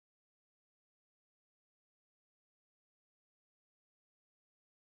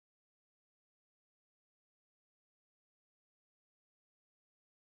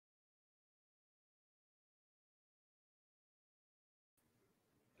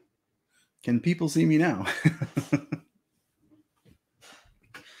Can people see me now?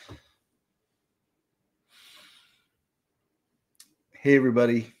 Hey,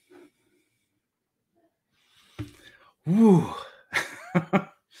 everybody. Woo.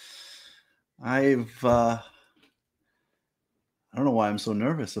 I don't know why I'm so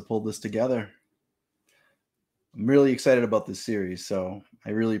nervous to pull this together. I'm really excited about this series, so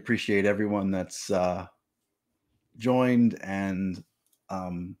I really appreciate everyone that's joined and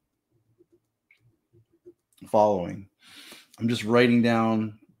following. I'm just writing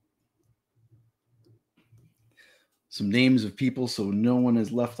down some names of people so no one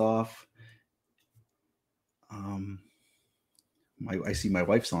is left off. I see my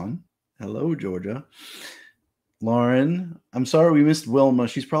wife's on. Hello, Georgia. Lauren, I'm sorry we missed Wilma.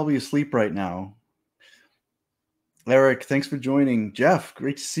 She's probably asleep right now. Eric, thanks for joining. Jeff,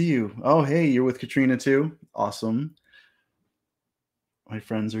 great to see you. Oh, hey, you're with Katrina too? Awesome. My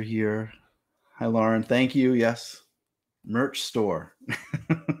friends are here. Hi, Lauren. Thank you. Yes. Merch store.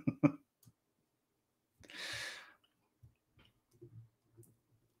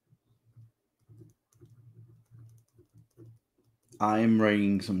 I'm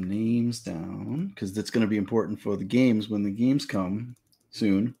writing some names down because that's going to be important for the games when the games come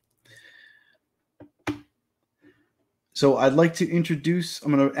soon. So I'd like to introduce,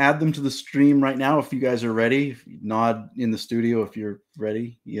 I'm going to add them to the stream right now if you guys are ready. Nod in the studio if you're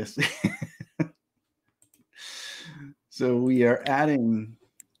ready. Yes. So we are adding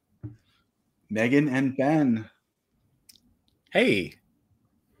Megan and Ben. Hey.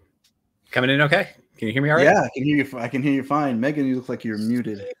 Coming in okay? Can you hear me all right? Yeah, I can hear you. I can hear you fine. Megan, you look like you're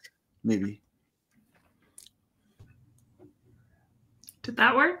muted. Maybe. Did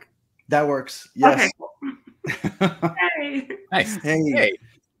that work? That works. Yes. Okay. Hey. Nice. Hey.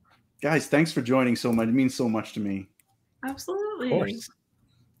 Guys, thanks for joining so much. It means so much to me. Absolutely. Of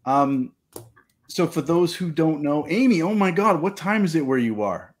course. So for those who don't know, Amy, oh my God, what time is it where you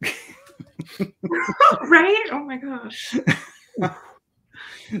are? Right? Oh my gosh.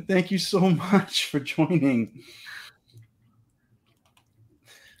 Thank you so much for joining.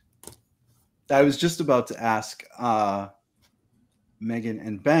 I was just about to ask Megan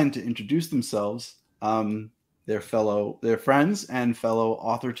and Ben to introduce themselves. They're friends and fellow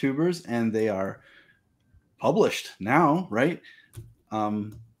author tubers, and they are published now, right?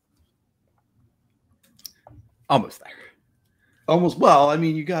 Almost there. Almost. Well, I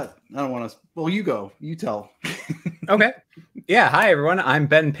mean, I don't want to. Well, you go. You tell. Okay. Yeah. Hi, everyone. I'm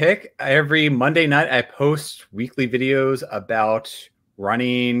Ben Pick. Every Monday night, I post weekly videos about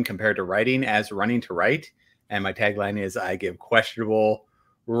running compared to writing as running to write. And my tagline is I give questionable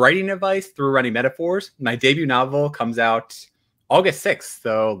writing advice through running metaphors. My debut novel comes out August 6th,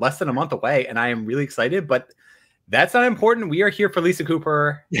 so less than a month away. And I am really excited, but that's not important. We are here for Lisa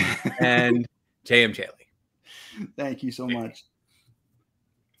Cooper and J.M. Chaley. Thank you so much.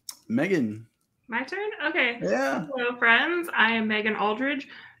 Megan. My turn? Okay. Yeah. Hello, friends. I am Megan Aldridge,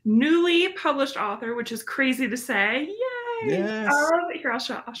 newly published author, which is crazy to say. Yay! Yes. Here, I'll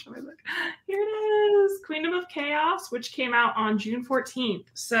show my book. Here it is. Queendom of Chaos, which came out on June 14th.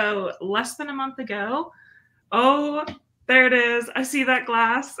 So less than a month ago. Oh, there it is. I see that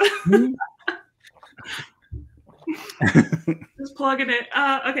glass. Just plugging it.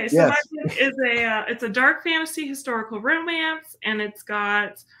 Okay, so my book is it's a dark fantasy historical romance, and it's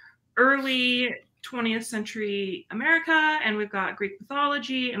got early 20th century America, and we've got Greek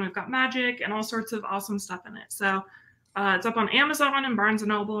mythology, and we've got magic, and all sorts of awesome stuff in it. So it's up on Amazon and Barnes &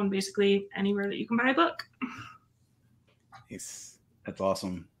 Noble and basically anywhere that you can buy a book. Nice. That's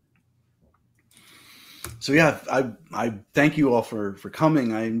awesome. So yeah, I thank you all for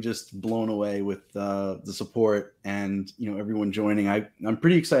coming. I'm just blown away with the support and everyone joining. I'm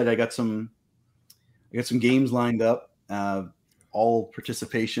pretty excited. I got some games lined up, all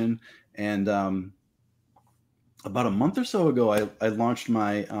participation, and about a month or so ago, I launched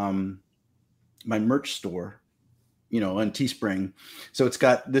my my merch store, on Teespring. So it's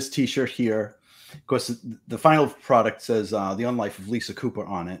got this T-shirt here. Of course, the final product says the Unlife of Lisa Cooper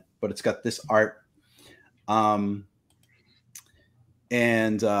on it, but it's got this art. And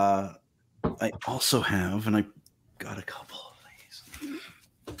I also have, and I got a couple of these.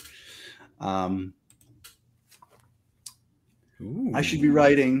 I should be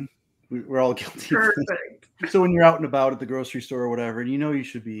writing. We're all guilty. Perfect. So when you're out and about at the grocery store or whatever, and you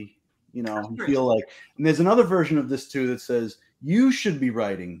should be, you feel like, and there's another version of this too that says you should be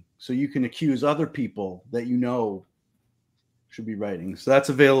writing, so you can accuse other people that should be writing. So that's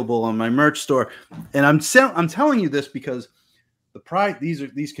available on my merch store. And I'm telling you this because the prize,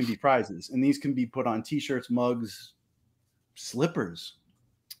 these can be prizes, and these can be put on T-shirts, mugs, slippers,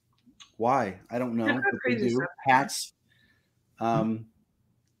 Why? I don't know. But they crazy do. stuff. Hats. I'm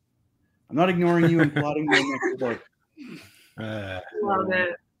not ignoring you and plotting my next book. Love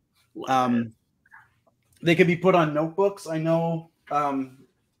it. Love it. They could be put on notebooks. I know. Try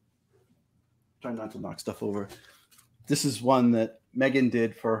not to knock stuff over. This is one that Megan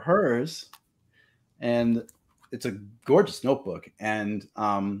did for hers, and it's a gorgeous notebook. And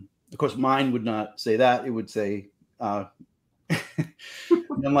of course, mine would not say that. It would say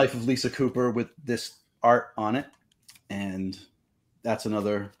Unlife of Lisa Cooper with this art on it. And that's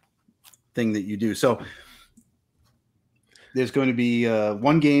another thing that you do. So there's going to be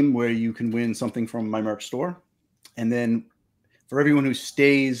one game where you can win something from my merch store. And then for everyone who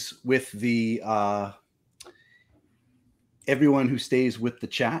stays with the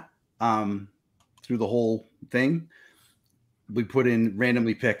chat through the whole thing, we put in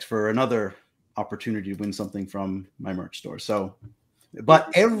randomly picked for another opportunity to win something from my merch store. So,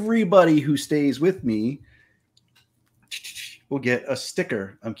 but everybody who stays with me will get a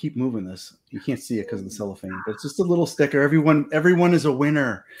sticker. I'm keep moving this. You can't see it because of the cellophane, but it's just a little sticker. Everyone is a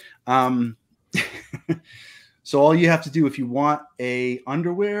winner. So all you have to do if you want a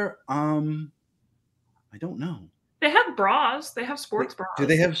underwear, I don't know. They have bras. They have sports bras. Do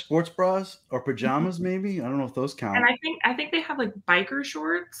they have sports bras or pajamas? Maybe I don't know if those count. And I think they have like biker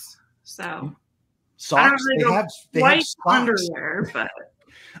shorts. So socks. They have socks. Underwear, but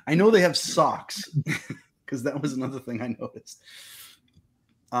I know they have socks because that was another thing I noticed.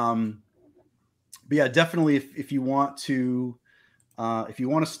 But yeah, definitely if you want a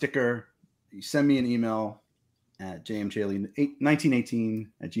sticker, you send me an email at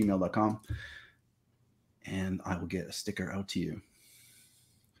jmchaley1918@gmail.com. And I will get a sticker out to you.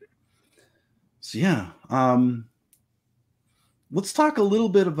 So yeah, let's talk a little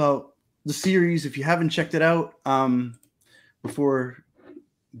bit about the series. If you haven't checked it out, before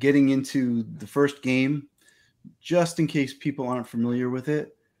getting into the first game, just in case people aren't familiar with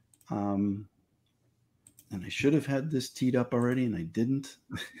it. And I should have had this teed up already, and I didn't.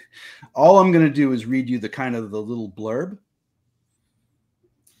 All I'm going to do is read you the little blurb.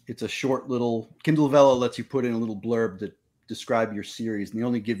 It's a short little Kindle Vella lets you put in a little blurb to describe your series, and they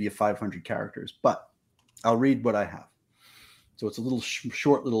only give you 500 characters, but I'll read what I have. So it's a little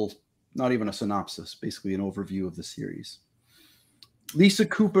short little, not even a synopsis, basically an overview of the series. Lisa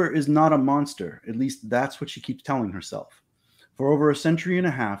Cooper is not a monster. At least that's what she keeps telling herself. For over a century and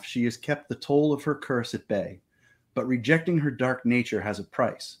a half, she has kept the toll of her curse at bay, but rejecting her dark nature has a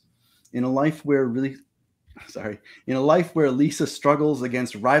price. In a life where Lisa struggles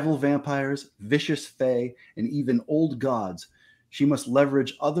against rival vampires, vicious fae, and even old gods, she must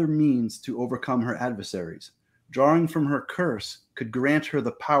leverage other means to overcome her adversaries. Drawing from her curse could grant her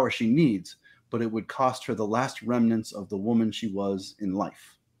the power she needs, but it would cost her the last remnants of the woman she was in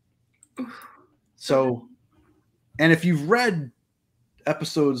life. So, and if you've read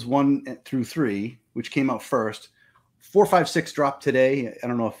episodes 1 through 3, which came out first, 4, 5, 6 dropped today. I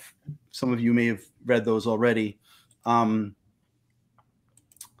don't know if some of you may have read those already.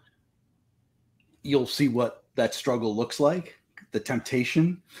 You'll see what that struggle looks like, the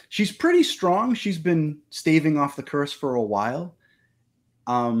temptation. She's pretty strong. She's been staving off the curse for a while.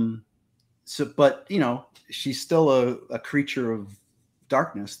 But she's still a creature of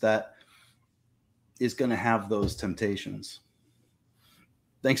darkness that is going to have those temptations.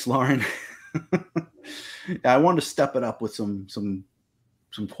 Thanks, Lauren. I wanted to step it up with some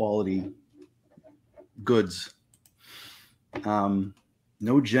quality goods.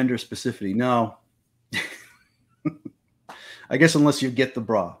 No gender specificity. No. I guess unless you get the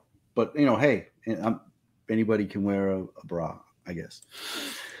bra. But, hey, anybody can wear a bra, I guess.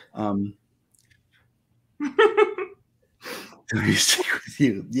 Let me stay with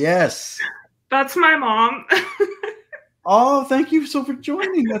you. Yes. That's my mom. Oh, thank you so for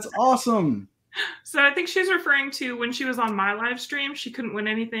joining. That's awesome. So I think she's referring to when she was on my live stream, she couldn't win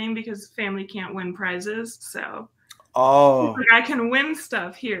anything because family can't win prizes. So I can win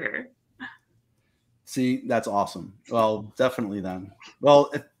stuff here. See, that's awesome. Well, definitely then. Well,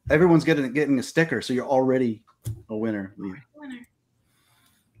 if everyone's getting a sticker, so you're already a winner.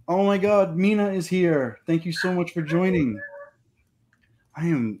 Oh my God, Mina is here. Thank you so much for joining.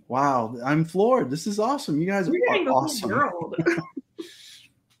 I'm floored. This is awesome. You guys are awesome.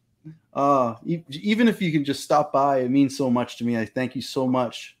 Even if you can just stop by, it means so much to me. I thank you so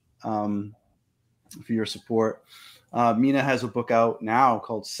much for your support. Mina has a book out now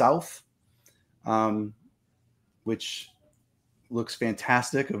called South, which looks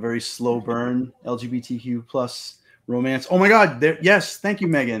fantastic. A very slow burn LGBTQ plus romance. Oh my God. Yes. Thank you,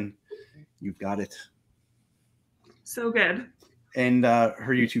 Megan. You've got it. So good. And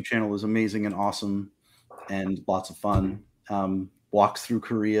her YouTube channel is amazing and awesome and lots of fun. Walks through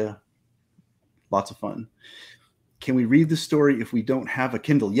Korea, lots of fun. Can we read the story if we don't have a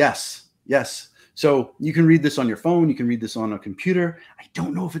Kindle? Yes. So you can read this on your phone. You can read this on a computer. I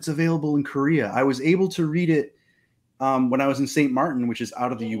don't know if it's available in Korea. I was able to read it when I was in St. Martin, which is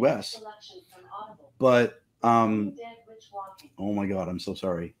out of the US. But, oh my God, I'm so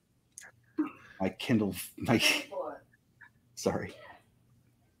sorry. My Kindle, sorry.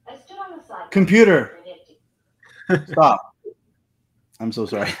 Computer, stop. I'm so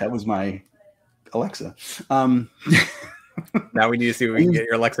sorry. That was my Alexa. Now we need to see what we can get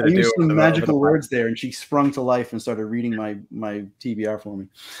your Alexa to do. Used some magical words there, and she sprung to life and started reading my TBR for me.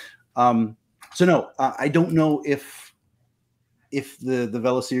 So no, I don't know if the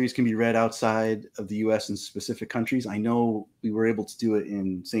Vella series can be read outside of the U.S. in specific countries. I know we were able to do it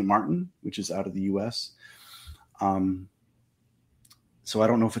in St. Martin, which is out of the U.S. So I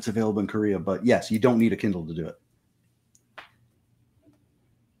don't know if it's available in Korea, but yes, you don't need a Kindle to do it.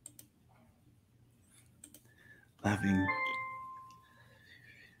 Laughing.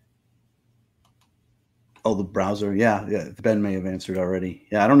 Oh, the browser. Yeah. Ben may have answered already.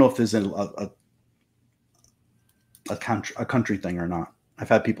 Yeah, I don't know if there's a country thing or not. I've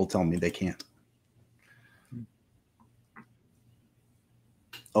had people tell me they can't.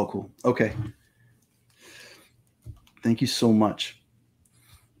 Oh, cool. Okay. Thank you so much.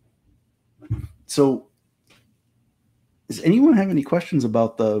 So, does anyone have any questions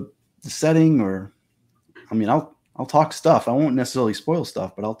about the setting? Or, I mean, I'll talk stuff. I won't necessarily spoil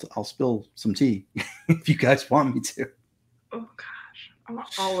stuff, but I'll spill some tea if you guys want me to. Oh gosh, I want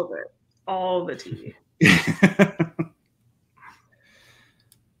all of it, all the tea.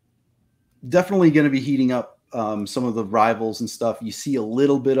 Definitely going to be heating up some of the rivals and stuff. You see a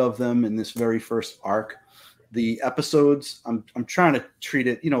little bit of them in this very first arc. The episodes, I'm trying to treat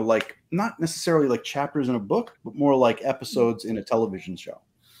it, like not necessarily like chapters in a book, but more like episodes in a television show.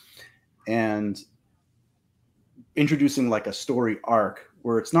 And introducing like a story arc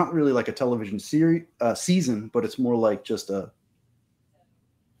where it's not really like a television series season, but it's more like just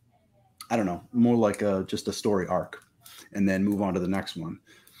more like just a story arc, and then move on to the next one.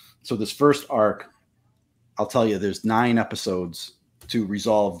 So this first arc, I'll tell you, there's 9 episodes to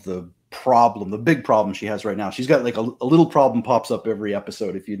resolve the big problem she has right now. She's got like a little problem pops up every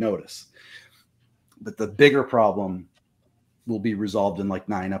episode, if you notice. But the bigger problem will be resolved in like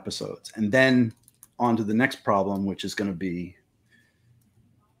 9 episodes. And then on to the next problem, which is going to be,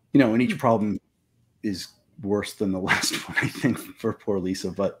 and each problem is worse than the last one, I think, for poor Lisa.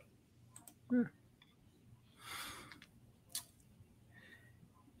 But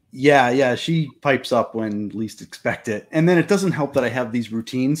yeah, she pipes up when least expect it. And then it doesn't help that I have these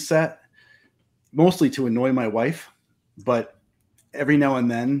routines set, mostly to annoy my wife. But every now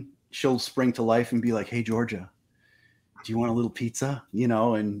and then she'll spring to life and be like, "Hey, Georgia, do you want a little pizza?"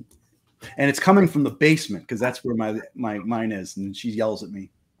 And it's coming from the basement because that's where my mine is. And she yells at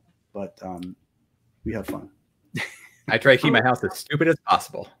me, but we have fun. I try to keep my house as stupid as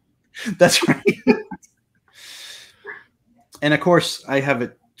possible. That's right. And of course, I have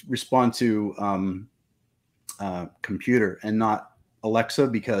it respond to computer and not Alexa,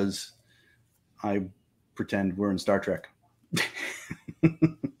 because I pretend we're in Star Trek.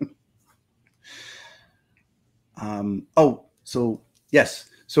 So yes.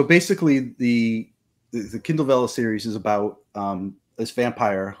 So basically, the Kindle Vella series is about this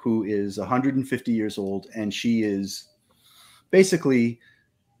vampire who is 150 years old, and she is basically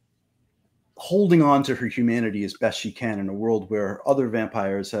holding on to her humanity as best she can in a world where other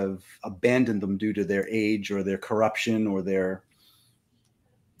vampires have abandoned them due to their age or their corruption or their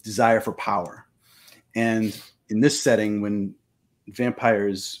desire for power. And in this setting, when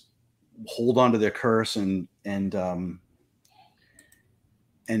vampires hold on to their curse and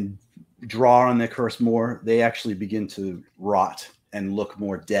draw on their curse more, they actually begin to rot and look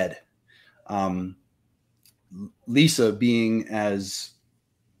more dead. Lisa, being as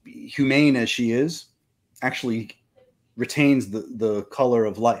humane as she is, actually retains the color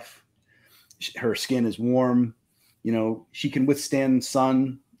of life. Her skin is warm. She can withstand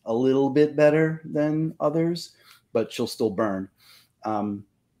sun a little bit better than others, but she'll still burn.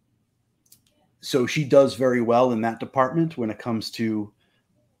 So she does very well in that department when it comes to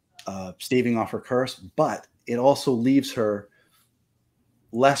staving off her curse, but it also leaves her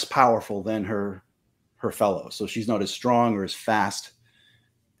less powerful than her fellows. So she's not as strong or as fast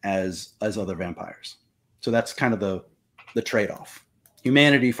as other vampires. So that's kind of the trade-off: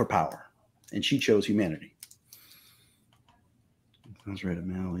 humanity for power, and she chose humanity. That's right,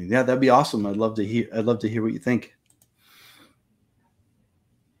 O'Malley. Yeah, that'd be awesome. I'd love to hear what you think.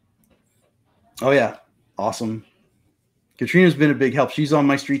 Oh yeah, awesome. Katrina's been a big help. She's on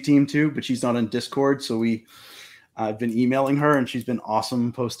my street team too, but she's not on Discord. So I've been emailing her, and she's been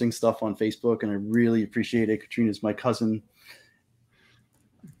awesome posting stuff on Facebook, and I really appreciate it. Katrina's my cousin.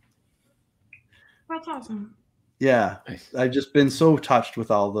 That's awesome. Yeah, nice. I've just been so touched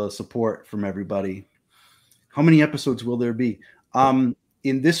with all the support from everybody. How many episodes will there be? In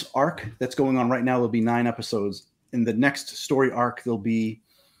this arc that's going on right now, there'll be 9 episodes. In the next story arc, there'll be,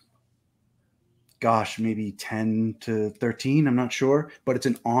 gosh, maybe 10 to 13. I'm not sure, but it's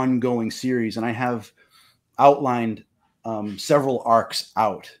an ongoing series, and I have outlined several arcs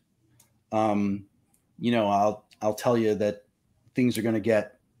out. You know, I'll tell you that things are going to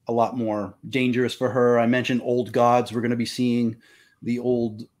get a lot more dangerous for her. I mentioned old gods. We're going to be seeing the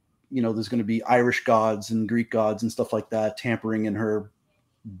old, you know, there's going to be Irish gods and Greek gods and stuff like that tampering in her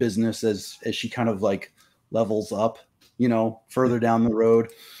business as she kind of like levels up, you know, further down the road.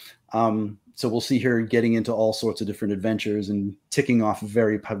 So we'll see her getting into all sorts of different adventures and ticking off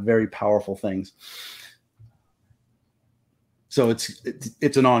very, very powerful things. So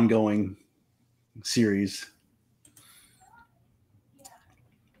it's an ongoing series.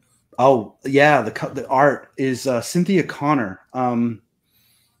 Oh yeah, the art is Cynthia Connor, and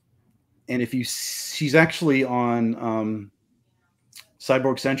if she's actually on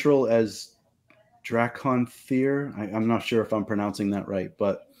Cyborg Central as Draconthier. I'm not sure if I'm pronouncing that right,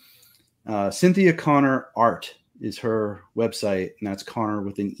 but Cynthia Connor Art is her website, and that's Connor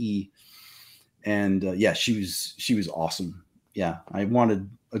with an E. And yeah, she was awesome. Yeah, I wanted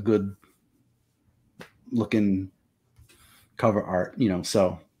a good looking cover art, you know,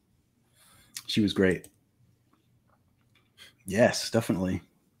 so she was great. Yes, definitely.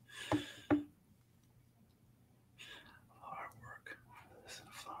 Artwork.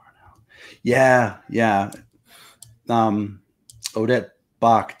 Yeah. Odette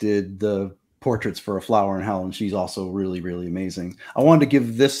Bach did the portraits for A Flower in Hell, and she's also really, really amazing. I wanted to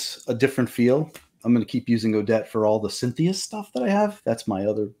give this a different feel. I'm going to keep using Odette for all the Cynthia stuff that I have. That's my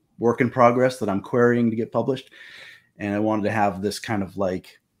other work in progress that I'm querying to get published. And I wanted to have this kind of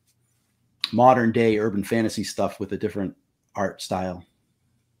like modern day urban fantasy stuff with a different art style.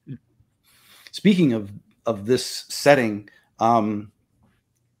 Speaking of this setting,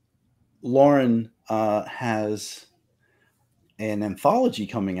 Lauren has an anthology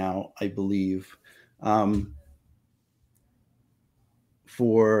coming out, I believe,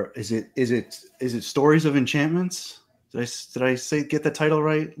 for is it Stories of Enchantments? Did I get the title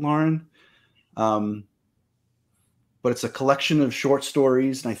right, Lauren? But it's a collection of short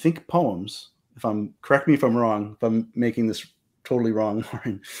stories and I think poems. Correct me if I'm wrong, if I'm making this totally wrong,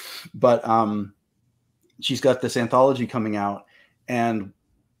 Lauren. But she's got this anthology coming out, and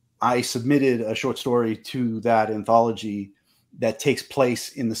I submitted a short story to that anthology that takes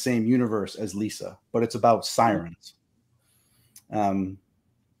place in the same universe as Lisa, but it's about sirens. You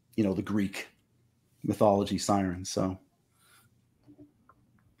know, the Greek mythology sirens. So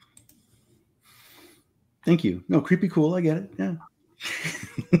thank you. No, creepy cool. I get it. Yeah.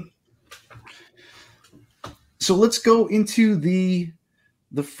 So let's go into the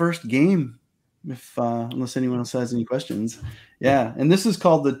first game, if unless anyone else has any questions. Yeah, and this is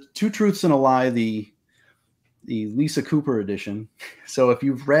called the Two Truths and a Lie, the Lisa Cooper edition. So if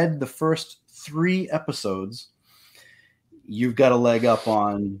you've read the first 3 episodes, you've got a leg up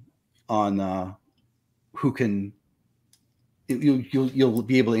on who can. You'll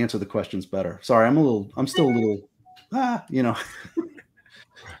be able to answer the questions better. Sorry, I'm still a little, you know.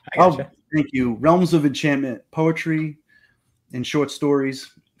 I gotcha. Oh, thank you. Realms of Enchantment, poetry and short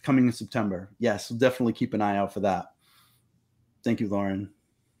stories coming in September. Yes, we'll definitely keep an eye out for that. Thank you, Lauren.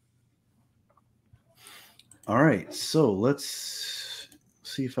 All right, so let's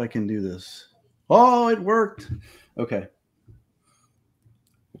see if I can do this. Oh, it worked. Okay.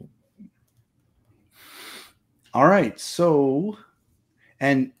 All right, so,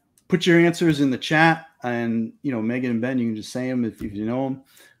 and put your answers in the chat, and you know, Megan and Ben, you can just say them if you know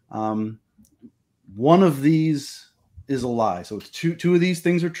them. One of these is a lie. So it's two of these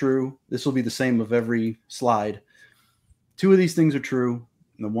things are true. This will be the same of every slide. 2 of these things are true,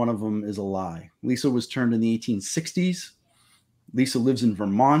 and one of them is a lie. Lisa was turned in the 1860s. Lisa lives in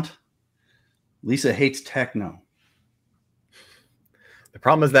Vermont. Lisa hates techno. The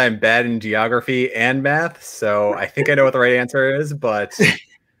problem is that I'm bad in geography and math, so I think I know what the right answer is, but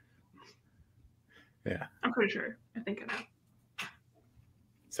yeah. I'm pretty sure. I think I know.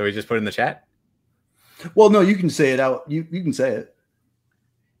 So we just put it in the chat? Well, no, you can say it out. You can say it.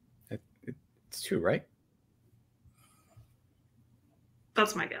 It's true, right?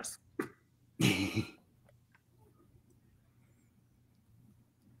 That's my guess.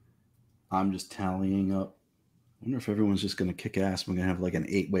 I'm just tallying up. I wonder if everyone's just going to kick ass. We're going to have like an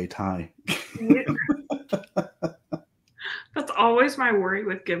 8-way tie. That's always my worry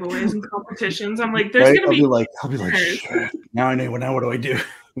with giveaways and competitions. I'm like, there's going to be I'll be like, shit. Now I know. Now what do I do?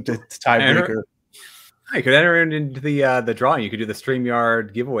 The tiebreaker. You could enter into the drawing. You could do the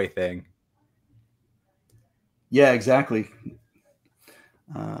StreamYard giveaway thing. Yeah, exactly.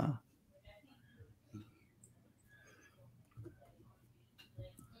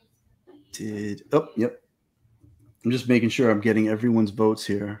 Yep. I'm just making sure I'm getting everyone's votes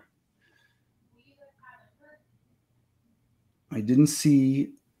here. I didn't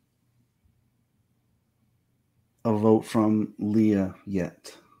see a vote from Leah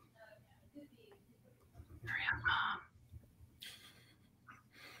yet.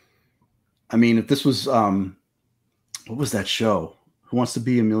 I mean, if this was what was that show? Who Wants to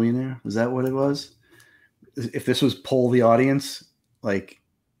Be a Millionaire? Was that what it was? If this was poll the audience, like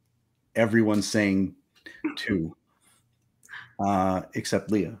everyone's saying 2,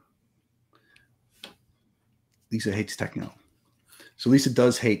 except Leah. Lisa hates techno. So Lisa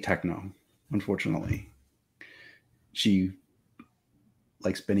does hate techno, unfortunately. She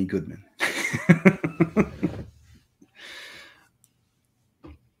likes Benny Goodman.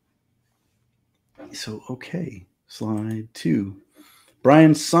 So, okay, slide 2.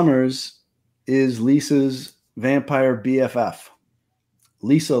 Brian Summers is Lisa's vampire BFF.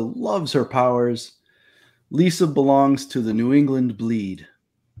 Lisa loves her powers. Lisa belongs to the New England Bleed.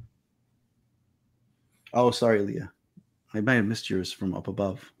 Oh, sorry, Leah. I might have missed yours from up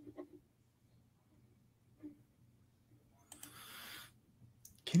above.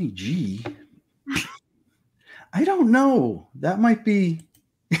 Kenny G? I don't know. That might be...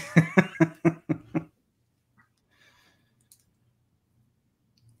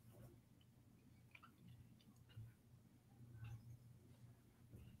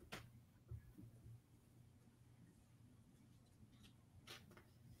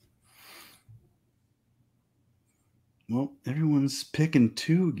 Well, everyone's picking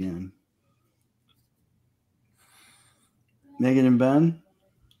 2 again. Megan and Ben,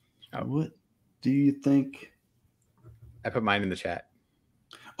 what do you think? I put mine in the chat.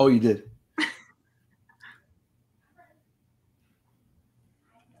 Oh, you did?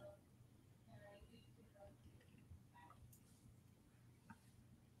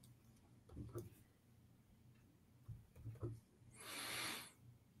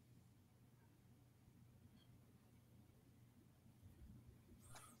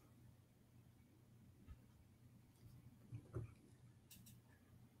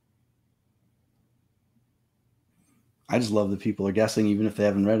 I just love that people are guessing even if they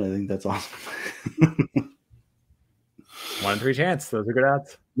haven't read it. I think that's awesome. 1 in 3 chance. Those are good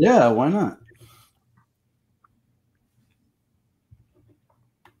odds. Yeah, why not?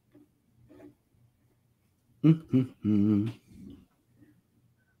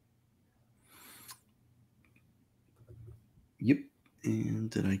 Yep. And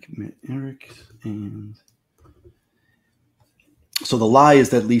did I commit Eric? And so the lie is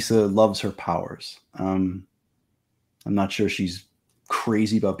that Lisa loves her powers. I'm not sure she's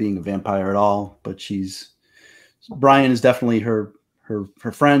crazy about being a vampire at all, but Brian is definitely her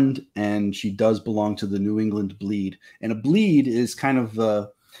friend, and she does belong to the New England Bleed. And a bleed is kind of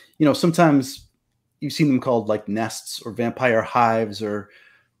sometimes you've seen them called like nests or vampire hives or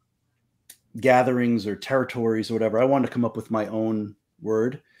gatherings or territories or whatever. I wanted to come up with my own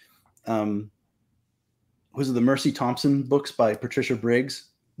word. Was it the Mercy Thompson books by Patricia Briggs?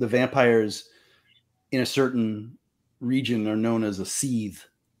 The vampires in a certain region are known as a seethe.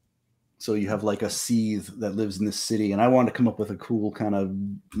 So you have like a seethe that lives in this city, and I wanted to come up with a cool kind of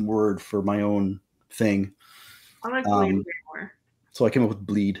word for my own thing. I like bleed way more. So I came up with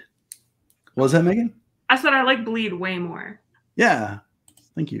bleed. What was that, Megan? I said I like bleed way more. Yeah.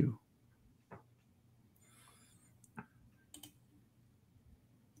 Thank you.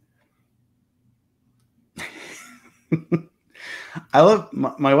 I love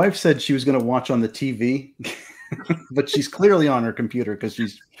my wife said she was going to watch on the TV, but she's clearly on her computer because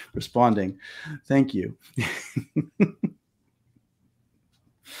she's responding. Thank you.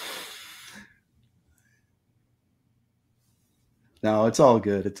 No, it's all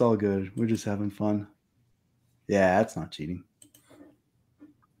good. It's all good. We're just having fun. Yeah, that's not cheating.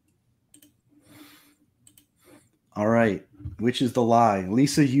 All right. Which is the lie?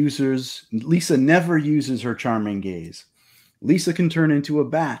 Lisa never uses her charming gaze. Lisa can turn into a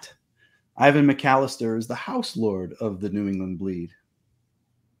bat. Ivan McAllister is the house lord of the New England Bleed.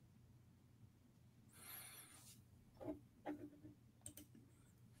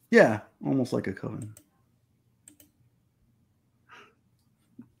 Yeah, almost like a coven.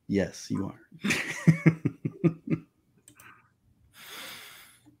 Yes, you are.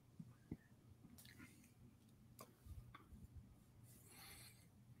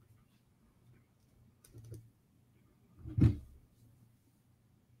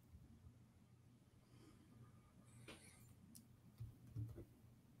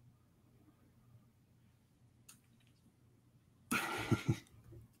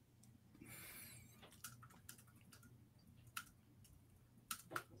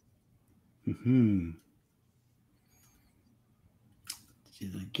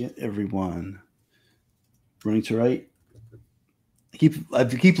 Did I get everyone? Running to right. I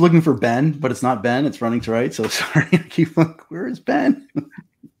keep looking for Ben, but it's not Ben. It's running to right. So sorry. I keep looking. Where is Ben?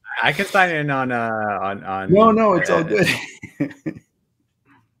 I can sign in on. No, it's all good.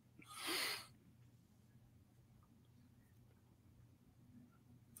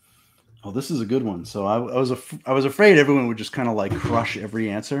 Oh, this is a good one. So I was afraid everyone would just kind of like crush every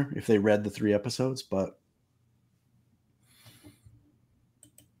answer if they read the 3 episodes, but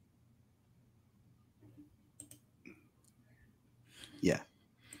yeah.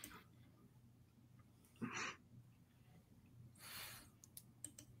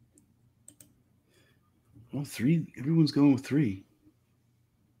 Well, 3. Everyone's going with 3.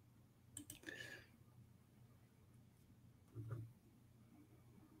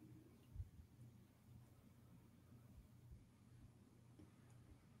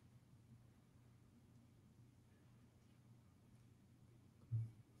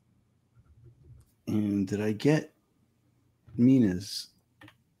 And did I get Mina's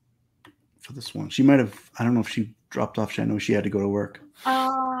for this one? She might have. I don't know if she dropped off. I know she had to go to work.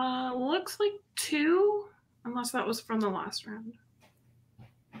 Looks like 2, unless that was from the last round.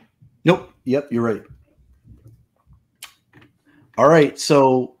 Nope. Yep, you're right. All right,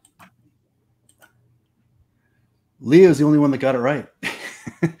 so Leah's the only one that got it right.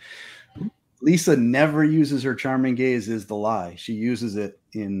 Lisa never uses her charming gaze as the lie. She uses it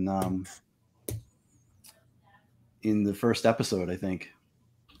in the first episode, I think.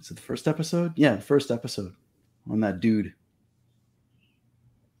 Is it the first episode? Yeah, the first episode on that dude.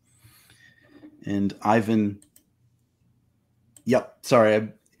 And Ivan. Yep. Sorry.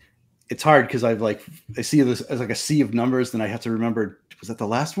 It's hard because I see this as like a sea of numbers. Then I have to remember, was that the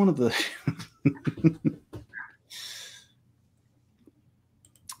last one of the?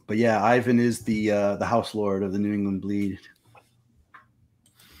 But yeah, Ivan is the House Lord of the New England Bleed.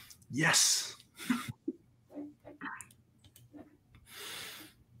 Yes.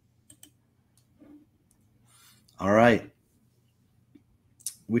 All right.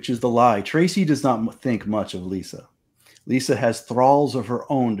 Which is the lie? Tracy does not think much of Lisa. Lisa has thralls of her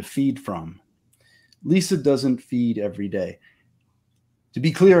own to feed from. Lisa doesn't feed every day. To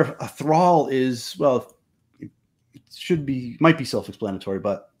be clear, a thrall is, well, it might be self-explanatory,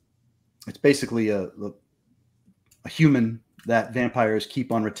 but it's basically a human that vampires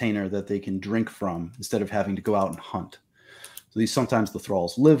keep on retainer that they can drink from instead of having to go out and hunt. So sometimes the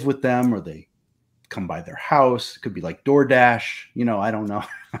thralls live with them, or they come by their house. It could be like DoorDash, I don't know.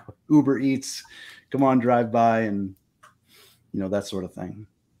 Uber Eats, come on, drive by, and that sort of thing.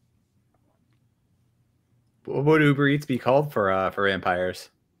 What would Uber Eats be called for vampires?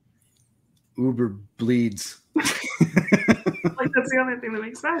 Uber bleeds. Like, that's the only thing that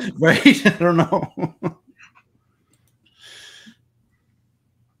makes sense. Right? I don't know.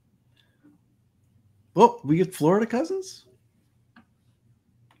 Oh, we get Florida cousins?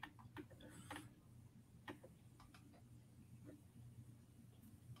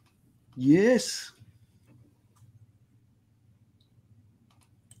 Yes.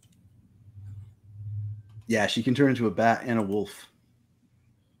 Yeah, she can turn into a bat and a wolf.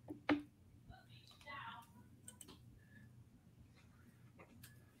 So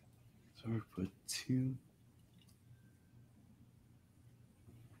we put 2.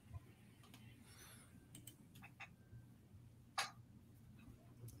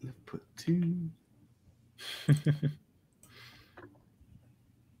 Let's put 2.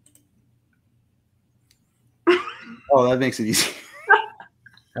 Oh, that makes it easy.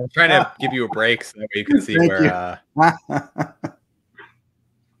 I was trying to give you a break so that way you can see where.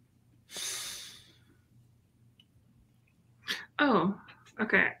 Oh,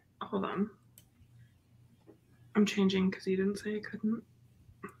 okay. Hold on. I'm changing because you didn't say I couldn't.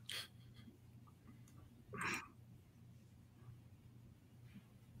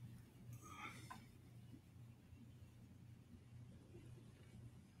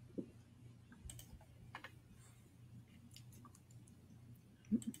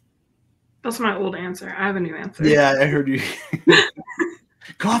 That's my old answer. I have a new answer. Yeah, I heard you.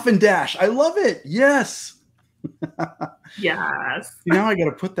 Coffin Dash. I love it. Yes. Yes. Now I got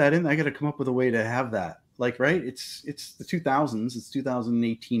to put that in. I got to come up with a way to have that. Like, right? It's the 2000s. It's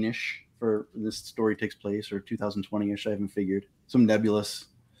 2018-ish for this story takes place, or 2020-ish. I haven't figured. Some nebulous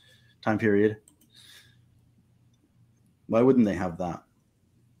time period. Why wouldn't they have that?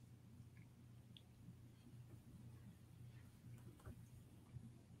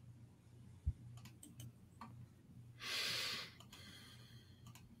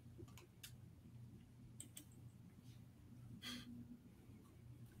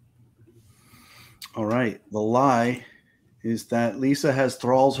 All right. The lie is that Lisa has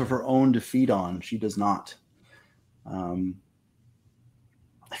thralls of her own to feed on. She does not. I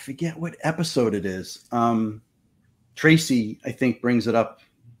forget what episode it is. Tracy, I think, brings it up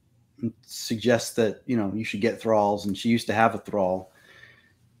and suggests that, you should get thralls. And she used to have a thrall.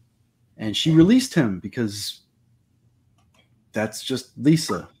 And she released him because that's just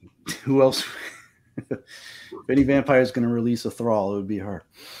Lisa. Who else? If any vampire is going to release a thrall, it would be her.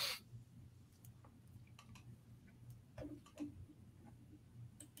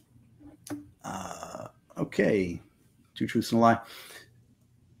 Okay. 2 truths and a lie.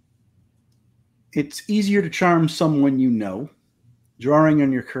 It's easier to charm someone you know. Drawing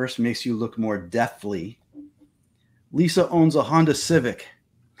on your curse makes you look more deathly. Lisa owns a Honda Civic.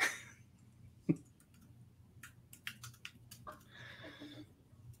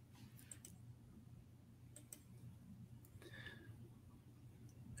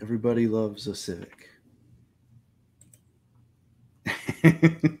 Everybody loves a Civic.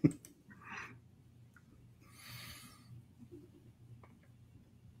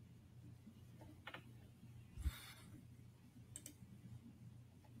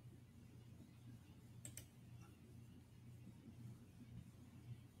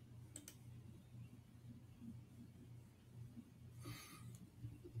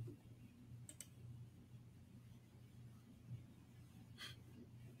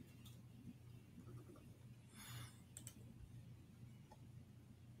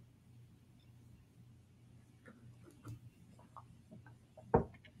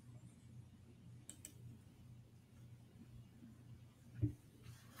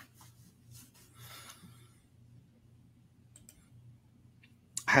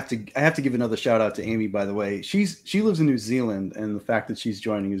 I have to give another shout out to Amy, by the way. She lives in New Zealand, and the fact that she's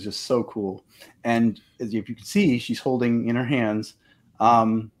joining is just so cool. And as if you can see, she's holding in her hands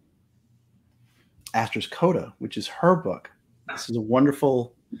Astra's Coda, which is her book. This is a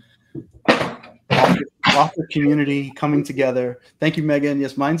wonderful author community coming together. Thank you, Megan.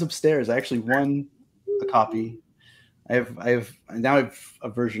 Yes, mine's upstairs. I actually won a copy. I have a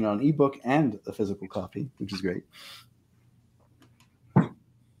version on ebook and a physical copy, which is great.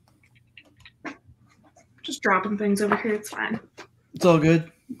 Just dropping things over here. It's fine. It's all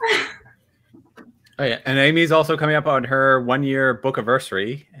good. Oh yeah, and Amy's also coming up on her 1-year book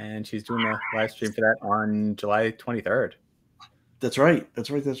anniversary, and she's doing a live stream for that on July 23rd. That's right.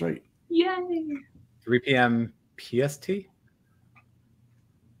 Yay! 3 p.m. PST?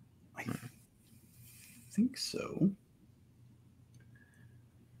 I think so.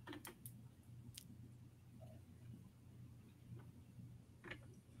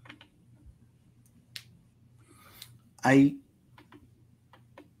 And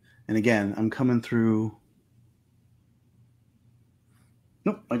again, I'm coming through.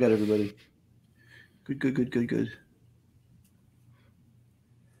 Nope, I got everybody. Good.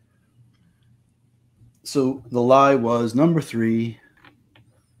 So the lie was number 3.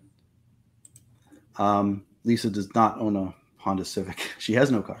 Lisa does not own a Honda Civic. She has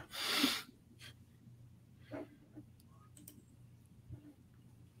no car.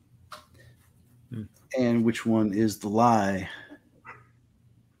 And which one is the lie?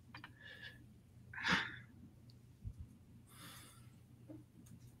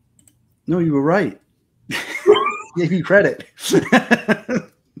 No, you were right. Gave you credit. It's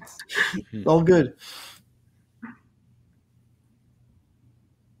all good.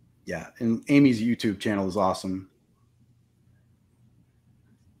 Yeah, and Amy's YouTube channel is awesome.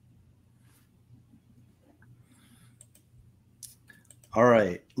 All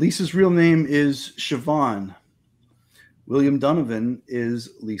right. Lisa's real name is Siobhan. William Donovan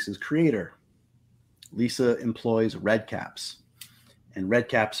is Lisa's creator. Lisa employs red caps. And red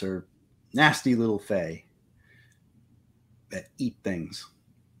caps are nasty little fae that eat things.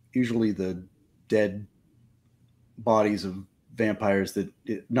 Usually the dead bodies of vampires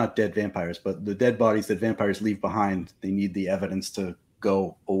not dead vampires, but the dead bodies that vampires leave behind. They need the evidence to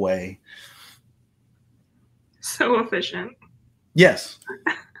go away. So efficient. Yes.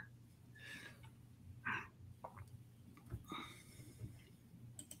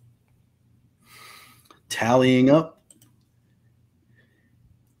 Tallying up.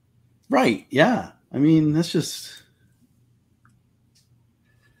 Right. Yeah. I mean, that's just.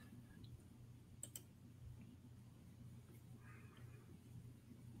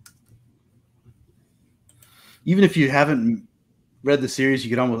 Even if you haven't read the series, you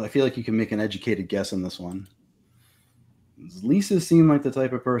could almost, I feel like you can make an educated guess on this one. Lisa seemed like the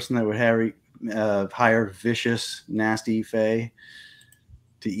type of person that would hire vicious, nasty fae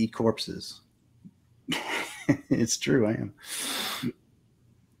to eat corpses. It's true, I am.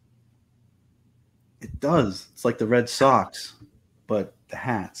 It does. It's like the red socks, but the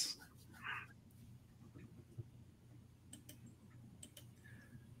hats.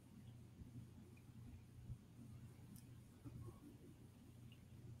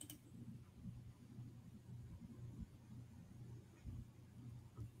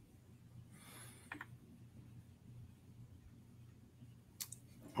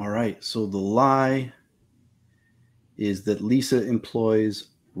 All right, so the lie is that Lisa employs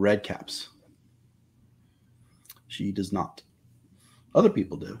red caps. She does not. Other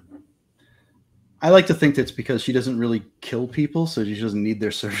people do. I like to think that's because she doesn't really kill people, so she doesn't need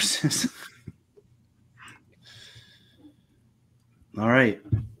their services. All right.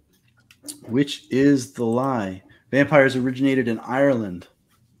 Which is the lie? Vampires originated in Ireland.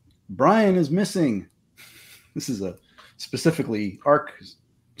 Brian is missing. This is a specifically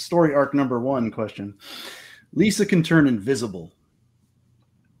story arc number 1 question. Lisa can turn invisible.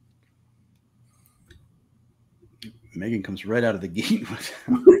 Megan comes right out of the gate.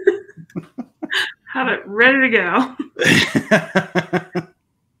 Have it ready to go.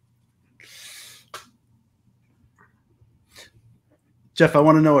 Jeff, I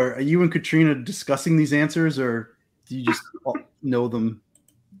want to know, are you and Katrina discussing these answers, or do you just know them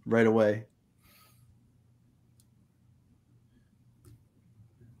right away?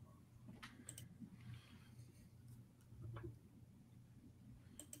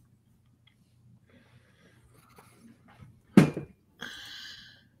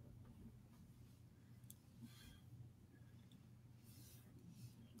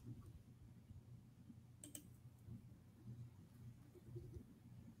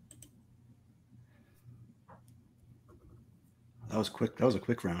 That was quick. That was a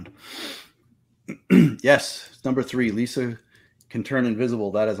quick round. Yes, number 3. Lisa can turn invisible.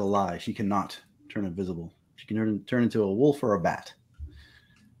 That is a lie. She cannot turn invisible. She can turn into a wolf or a bat.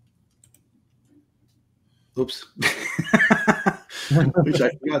 Oops. Which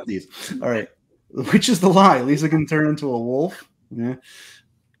I forgot these. All right. Which is the lie? Lisa can turn into a wolf. Yeah.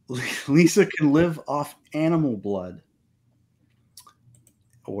 Lisa can live off animal blood.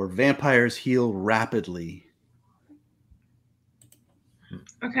 Or vampires heal rapidly.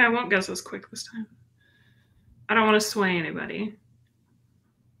 Okay, I won't guess as quick this time. I don't want to sway anybody.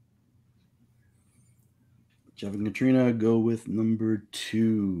 Jeff and Katrina go with number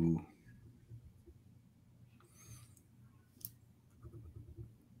 2.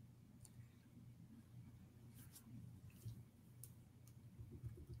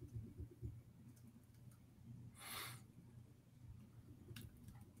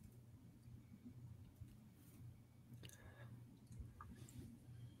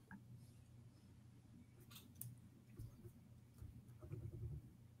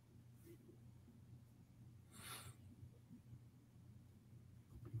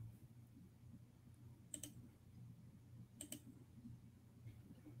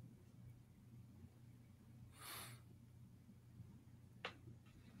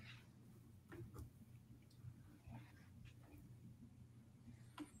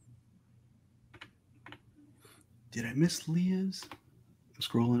 Did I miss Leah's? I'm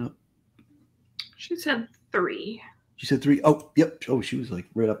scrolling up. She said 3. She said 3. Oh, yep. Oh, she was like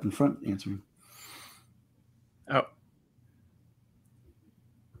right up in front answering. Oh.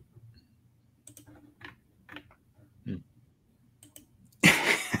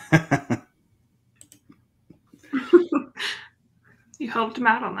 You helped him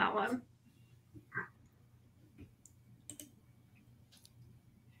out on that one.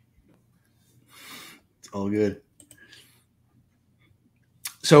 It's all good.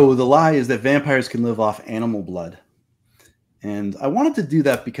 So the lie is that vampires can live off animal blood. And I wanted to do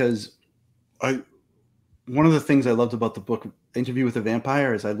that because one of the things I loved about the book Interview with a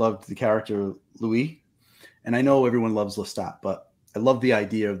Vampire is I loved the character Louis. And I know everyone loves Lestat, but I love the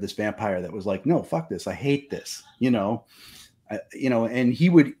idea of this vampire that was like, no, fuck this. I hate this, and he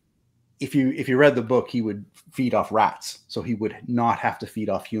would, if you read the book, he would feed off rats. So he would not have to feed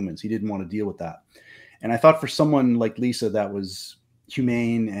off humans. He didn't want to deal with that. And I thought for someone like Lisa that was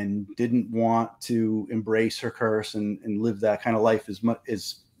humane and didn't want to embrace her curse and live that kind of life as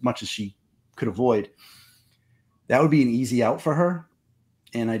much as she could avoid, that would be an easy out for her.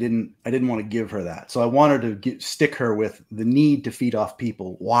 and I didn't want to give her that. So I wanted to stick her with the need to feed off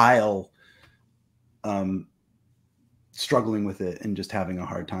people while struggling with it and just having a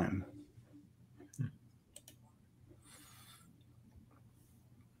hard time.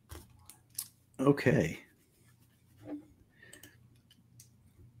 Okay.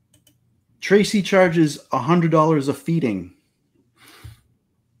 Tracy charges $100 a feeding.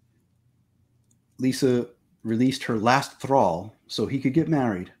 Lisa released her last thrall so he could get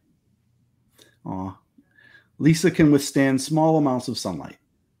married. Aw. Lisa can withstand small amounts of sunlight,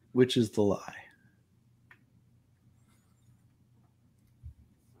 which is the lie.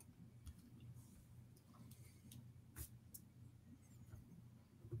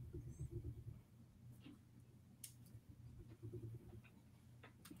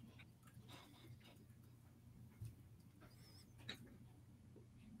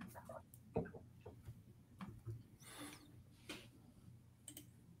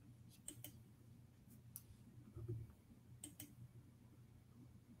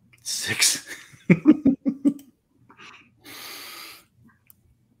 Six.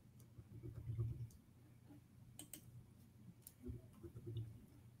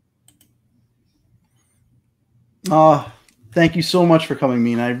 Thank you so much for coming,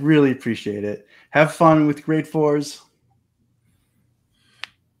 Mina. I really appreciate it. Have fun with grade 4s.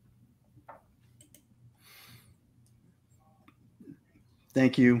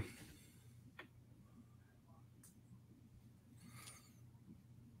 Thank you.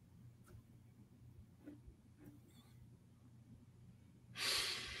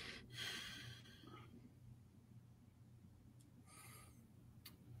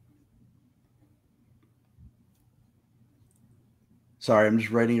 Sorry, I'm just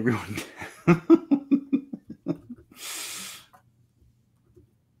writing everyone down.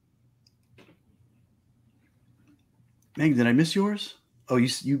 Meg, did I miss yours? Oh,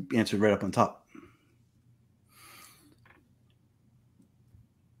 you answered right up on top.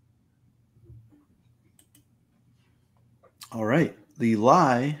 All right. The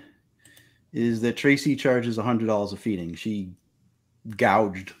lie is that Tracy charges $100 a feeding. She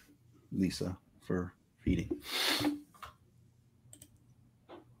gouged Lisa for feeding.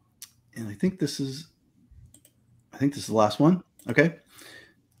 And I think this is the last one. Okay.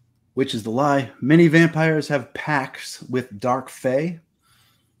 Which is the lie. Many vampires have pacts with dark fae.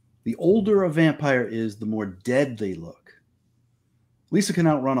 The older a vampire is, the more dead they look. Lisa can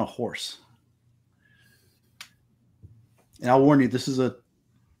outrun a horse. And I'll warn you, this is a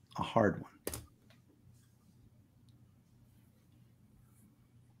hard one.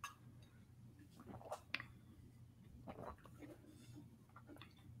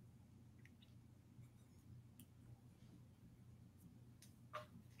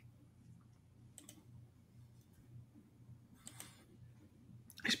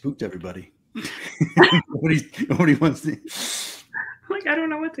 I spooked everybody. Nobody wants to. Like, I don't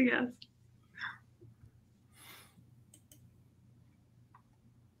know what to guess.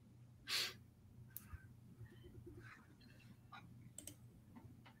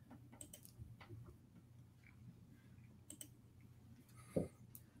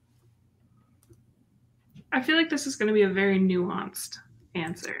 I feel like this is going to be a very nuanced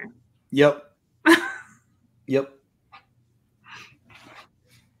answer. Yep. Yep.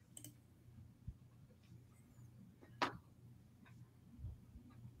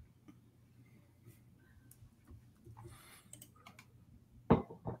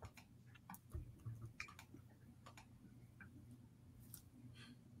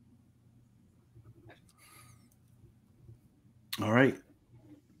 All right.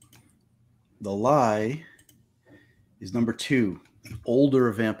 The lie is number 2. The older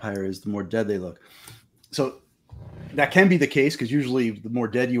a vampire is, the more dead they look. So that can be the case because usually the more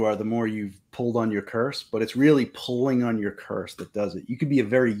dead you are, the more you've pulled on your curse, but it's really pulling on your curse that does it. You could be a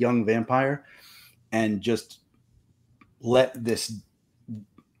very young vampire and just let this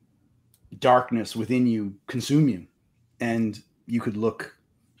darkness within you consume you, and you could look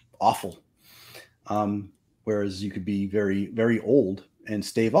awful. Whereas you could be very, very old and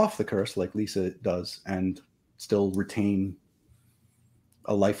stave off the curse like Lisa does and still retain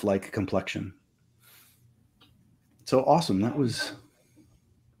a lifelike complexion. So awesome. That was...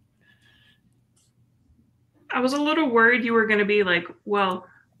 I was a little worried you were going to be like, well,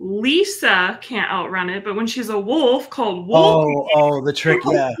 Lisa can't outrun it, but when she's a wolf called Wolf, the trick,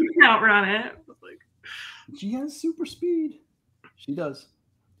 yeah, she can outrun it. Like, she has super speed. She does.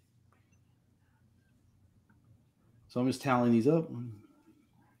 So I'm just tallying these up.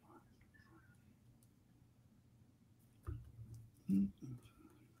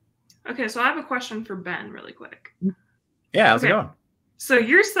 Okay, so I have a question for Ben really quick. Yeah, how's it going? So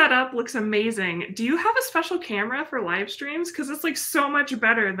your setup looks amazing. Do you have a special camera for live streams? Because it's like so much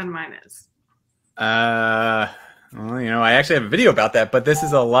better than mine is. Well, I actually have a video about that, but this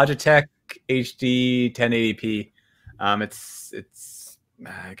is a Logitech HD 1080p. It's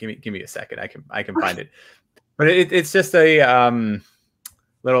give me a second. I can find it, but it's just a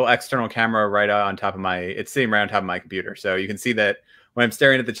little external camera right on top of it's sitting right on top of my computer, so you can see that when I'm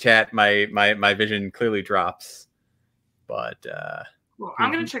staring at the chat, my vision clearly drops. But well,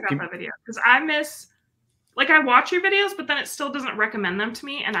 I'm gonna check out that video because I watch your videos, but then it still doesn't recommend them to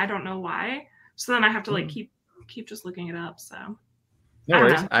me, and I don't know why. So then I have to like keep just looking it up. So no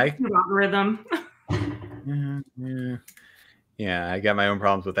worries. Algorithm. Yeah, I got my own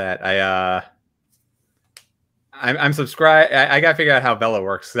problems with that. I'm subscribed. I got to figure out how Vella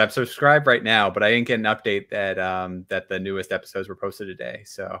works because I'm subscribed right now, but I didn't get an update that the newest episodes were posted today.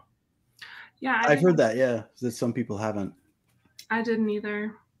 So yeah, I've heard that. Yeah, that some people haven't. I didn't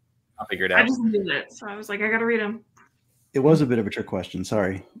either. I'll figure it out. I just knew it, so I was like, I got to read them. It was a bit of a trick question.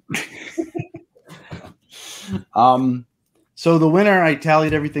 Sorry. So the winner, I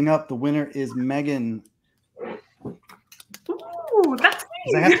tallied everything up. The winner is Megan. Ooh, that's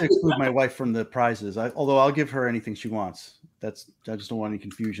I have to exclude my wife from the prizes. Although I'll give her anything she wants. I just don't want any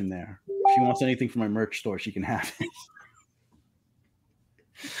confusion there. If she wants anything from my merch store, she can have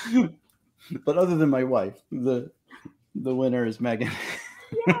it. But other than my wife, the winner is Megan.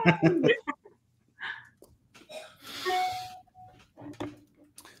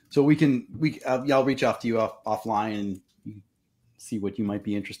 So I'll reach out to you offline and see what you might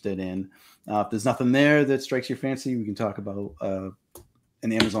be interested in. If there's nothing there that strikes your fancy, we can talk about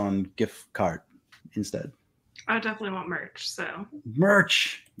an Amazon gift card instead. I definitely want merch. So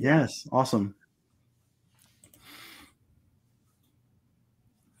merch, yes, awesome.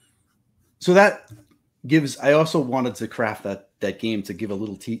 So that gives. I also wanted to craft that game to give a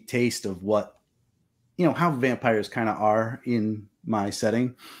little taste of what how vampires kind of are in my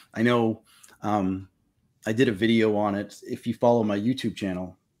setting. I know I did a video on it. If you follow my YouTube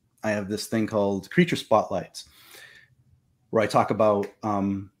channel, I have this thing called Creature Spotlights, where I talk about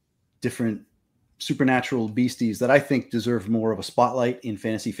different supernatural beasties that I think deserve more of a spotlight in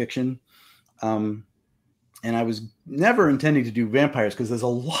fantasy fiction. And I was never intending to do vampires because there's a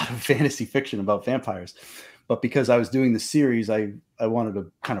lot of fantasy fiction about vampires. But because I was doing the series, I wanted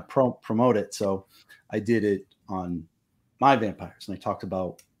to kind of promote it. So I did it on my vampires, and I talked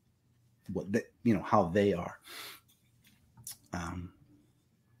about what how they are.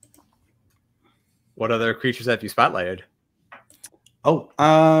 What other creatures have you spotlighted?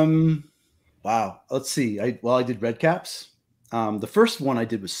 Wow. Let's see. I did redcaps. The first one I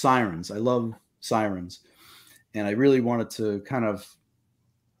did was sirens. I love sirens, and I really wanted to kind of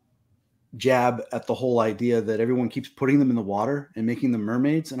jab at the whole idea that everyone keeps putting them in the water and making them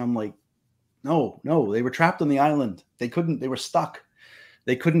mermaids, and I'm like, no, they were trapped on the island. They were stuck.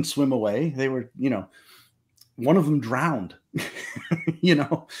 They couldn't swim away. They were, one of them drowned,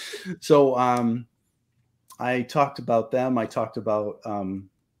 So I talked about them. I talked about I'm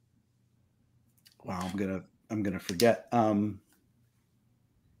gonna forget. The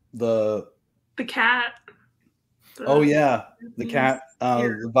cat. The cat,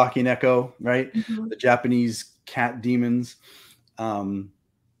 the Bakineko, right? Mm-hmm. The Japanese cat demons.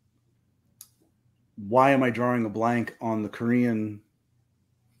 Why am I drawing a blank on the Korean?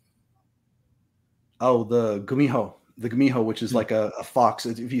 Oh, the Gumiho, which is like a fox.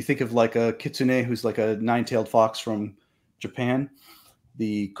 If you think of like a kitsune, who's like a nine-tailed fox from Japan,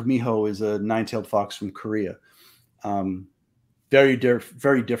 the Gumiho is a nine-tailed fox from Korea. Very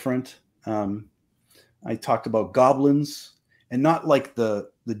different. I talked about goblins, and not like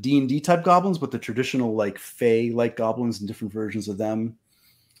the D&D type goblins, but the traditional like fae-like goblins and different versions of them.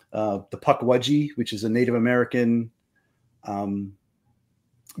 The Pukwudgie, which is a Native American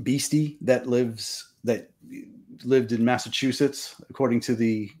beastie that lived in Massachusetts, according to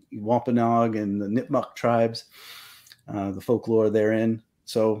the Wampanoag and the Nipmuc tribes, the folklore therein.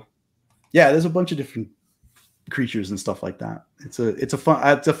 So, yeah, there's a bunch of different creatures and stuff like that. It's a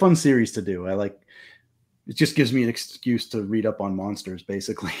fun series to do. It just gives me an excuse to read up on monsters,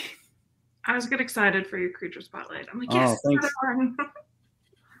 basically. I was getting excited for your creature spotlight. I'm like, yes, thanks.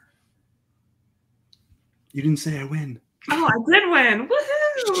 You didn't say I win. Oh, I did win.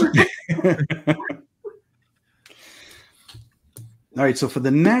 Woohoo! All right, so for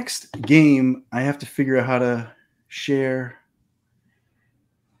the next game, I have to figure out how to share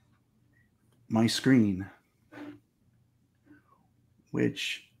my screen,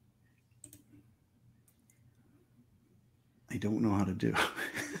 which I don't know how to do.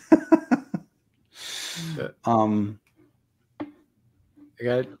 I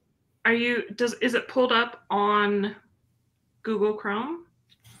got it. Is it pulled up on Google Chrome?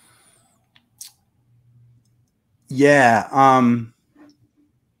 Yeah.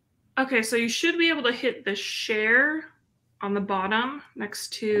 Okay, so you should be able to hit the share on the bottom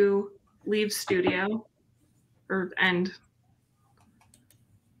next to leave studio or end.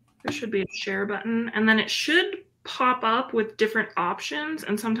 There should be a share button, and then it should pop up with different options,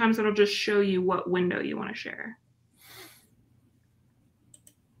 and sometimes it'll just show you what window you want to share.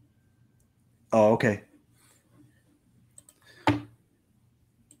 Oh, okay.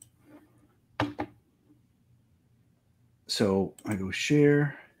 So I go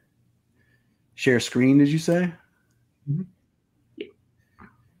share screen, did you say? Mm-hmm. Yeah.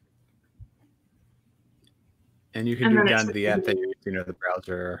 And you can do it down to the app that you're using, or the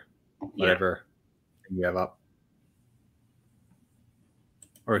browser, whatever you have up.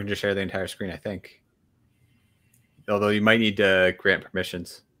 Or you can just share the entire screen, I think. Although you might need to grant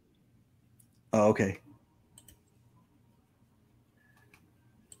permissions. Oh, okay.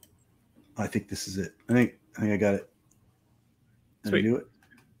 I think this is it. I think I got it. Did I do it?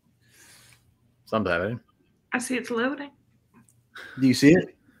 Something. I see it's loading. Do you see it?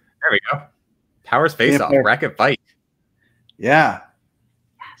 There we go. Powers face off. Bracket fight. Yeah.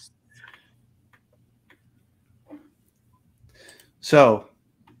 Yes. So,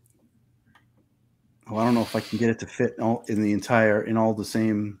 I don't know if I can get it to fit in all the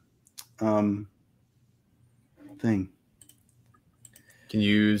same thing. Can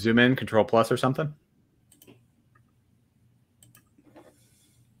you zoom in, Control Plus or something?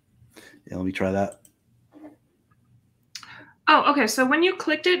 Yeah, let me try that. Oh, okay. So when you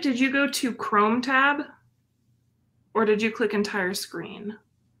clicked it, did you go to Chrome tab? Or did you click entire screen?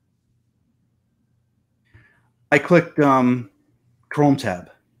 I clicked Chrome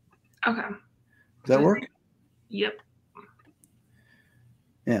tab. Okay. Does that work? Yep.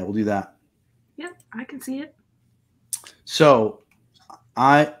 Yeah, we'll do that. Yep, I can see it. So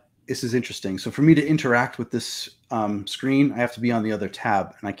this is interesting. So for me to interact with this screen, I have to be on the other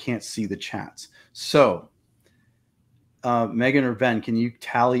tab, and I can't see the chats. So Megan or Ben, can you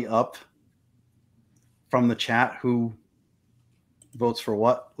tally up from the chat who votes for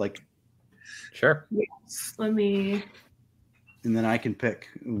what? Like, sure. Yes. Let me. And then I can pick.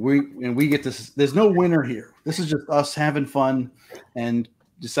 We get this. There's no winner here. This is just us having fun and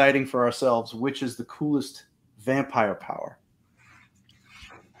deciding for ourselves which is the coolest vampire power.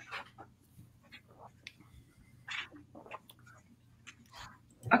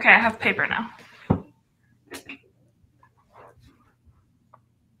 Okay, I have paper now.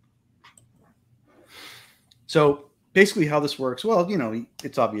 So basically how this works, well,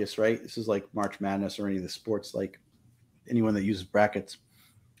 it's obvious, right? This is like March Madness or any of the sports, like anyone that uses brackets.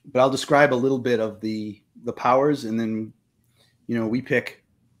 But I'll describe a little bit of the powers, and then, we pick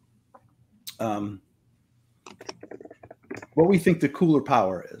what we think the cooler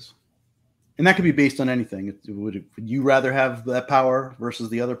power is. And that could be based on anything. Would you rather have that power versus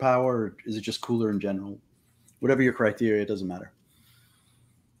the other power, or is it just cooler in general? Whatever your criteria, it doesn't matter.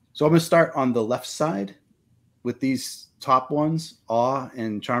 So I'm going to start on the left side with these top ones, Awe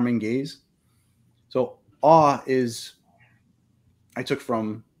and Charming Gaze. So Awe I took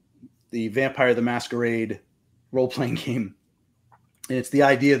from the Vampire the Masquerade role-playing game. And it's the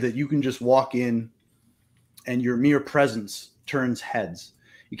idea that you can just walk in and your mere presence turns heads.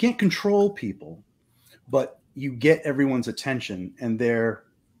 You can't control people, but you get everyone's attention, and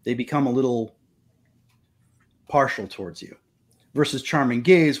they become a little partial towards you. Versus Charming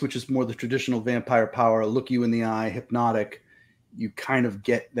Gaze, which is more the traditional vampire power, look you in the eye, hypnotic. You kind of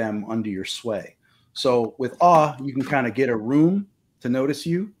get them under your sway. So with Awe, you can kind of get a room to notice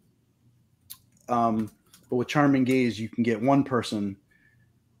you. But with Charming Gaze, you can get one person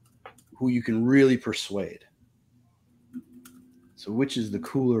who you can really persuade. So which is the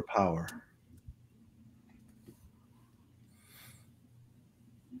cooler power?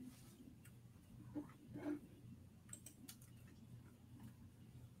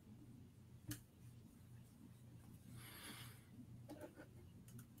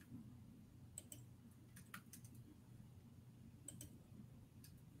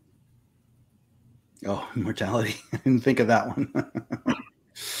 Oh, immortality. I didn't think of that one.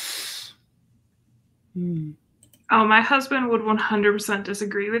 Oh, my husband would 100%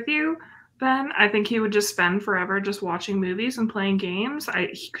 disagree with you, Ben. I think he would just spend forever just watching movies and playing games.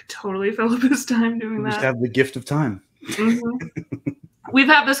 He could totally fill up his time doing that. Just have the gift of time. Mm-hmm. We've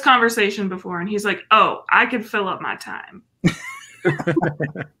had this conversation before, and he's like, oh, I could fill up my time.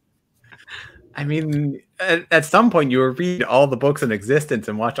 I mean, at some point you will read all the books in existence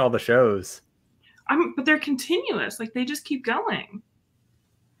and watch all the shows. But they're continuous. Like, they just keep going.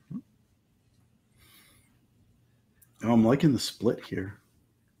 Oh, I'm liking the split here.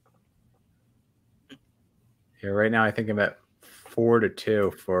 Yeah, right now I think I'm at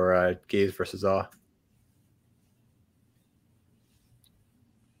 4-2 for Gaze versus Awe.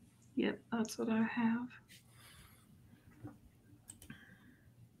 Yep, that's what I have.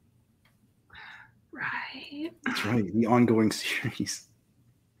 Right. That's right. The ongoing series.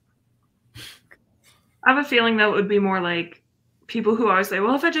 I have a feeling that would be more like people who always say,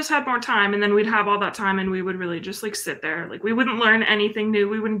 well, if I just had more time, and then we'd have all that time and we would really just like sit there. Like we wouldn't learn anything new.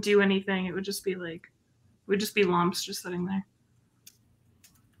 We wouldn't do anything. It would just be like, we'd just be lumps just sitting there.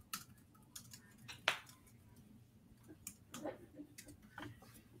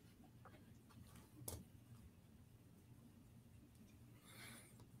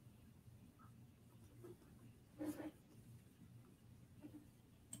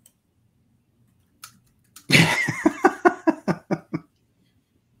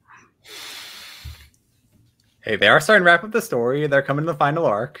 Hey, they are starting to wrap up the story. They're coming to the final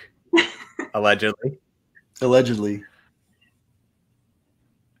arc, allegedly. Allegedly.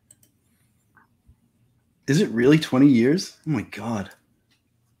 Is it really 20 years? Oh my god.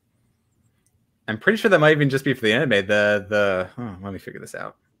 I'm pretty sure that might even just be for the anime. Let me figure this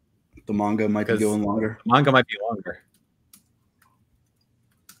out. The manga might be going longer. Manga might be longer.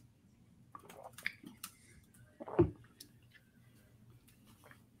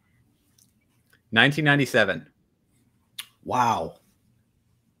 $1997. Wow.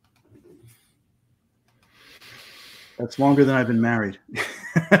 That's longer than I've been married.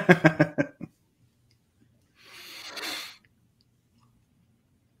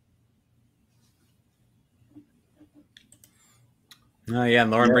 Oh yeah,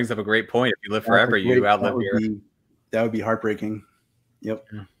 and Lauren brings up a great point. If you live forever, you outlive that would be heartbreaking. Yep.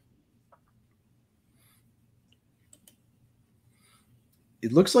 Yeah.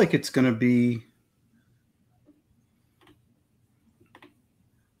 It looks like it's going to be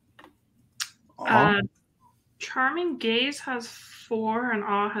Charming Gaze has 4 and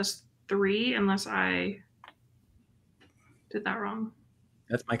Awe has 3, unless I did that wrong.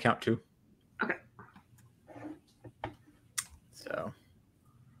 That's my count too. Okay. So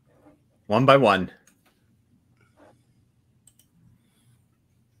 1 by 1.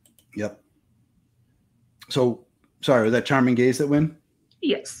 Yep. So sorry, was that Charming Gaze that win?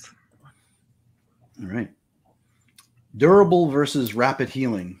 Yes. All right. Durable versus rapid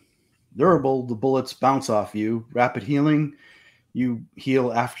healing. Durable, the bullets bounce off you. Rapid healing, you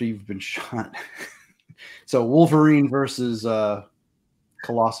heal after you've been shot. So Wolverine versus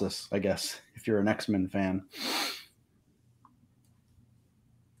Colossus, I guess, if you're an X-Men fan.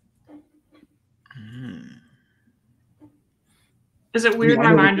 Is it weird?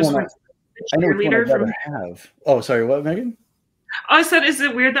 My mind just went to the cheerleader from. Oh, sorry, what, Megan? Oh, I said, is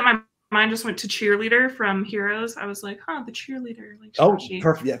it weird that my mind just went to cheerleader from Heroes? I was like, huh, the cheerleader. Like,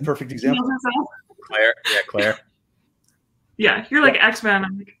 perfect. Yeah, perfect example. Claire. Yeah, Claire. Yeah, you're like X-Men.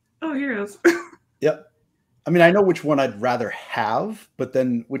 I'm like, oh, Heroes. Yep. I mean, I know which one I'd rather have, but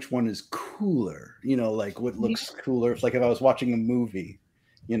then which one is cooler? You know, like what looks cooler. It's like if I was watching a movie,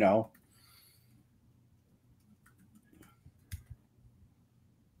 you know.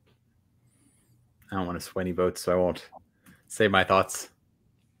 I don't want to sway any votes, so I won't say my thoughts.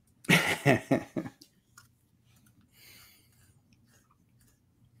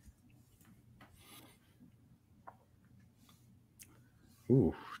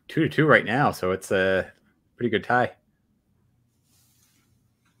 Ooh, 2-2 right now, so it's a pretty good tie.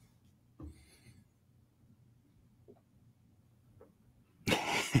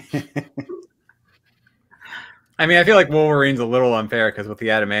 I mean, I feel like Wolverine's a little unfair because with the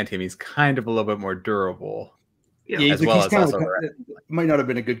adamantium, he's kind of a little bit more durable. Yeah, as well as also it might not have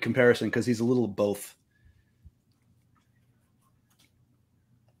been a good comparison because he's a little of both.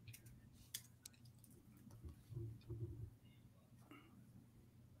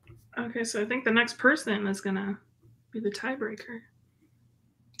 Okay, so I think the next person is gonna be the tiebreaker.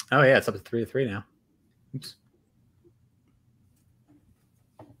 Oh yeah, it's up to 3-3 now. Oops.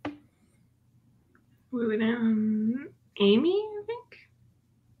 We down Amy, I think.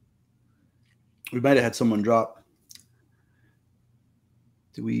 We might have had someone drop.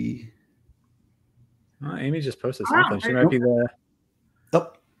 Do we? Oh, Amy just posted something. She might be the.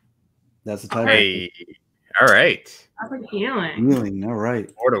 Oh, that's the tiebreaker. Hey, all right. That's like healing. Healing, all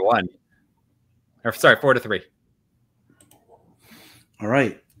right. 4-1. Or sorry, 4-3. All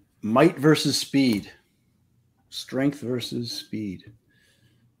right. Might versus speed. Strength versus speed.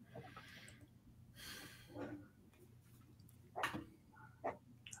 I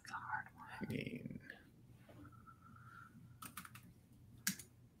mean,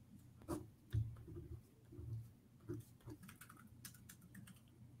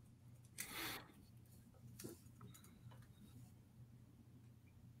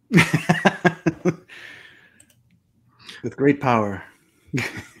 With great power.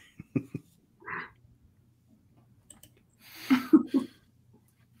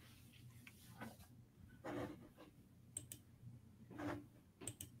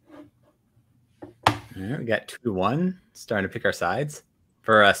 All right, we got 2-1. Starting to pick our sides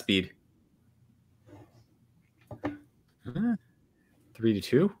for speed.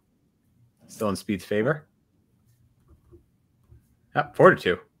 3-2. Still in speed's favor. Yep,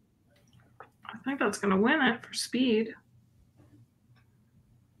 4-2. I think that's going to win it for speed.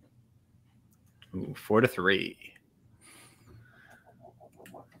 Ooh, 4-3.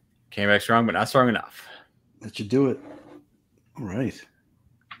 Came back strong, but not strong enough. That should do it. All right.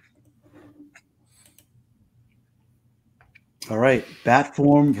 All right. Bat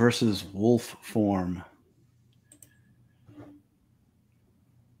form versus wolf form.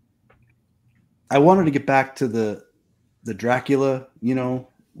 I wanted to get back to the Dracula,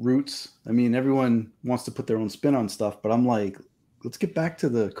 roots. I mean, everyone wants to put their own spin on stuff, but I'm like, let's get back to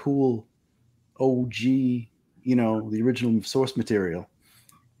the cool OG, the original source material.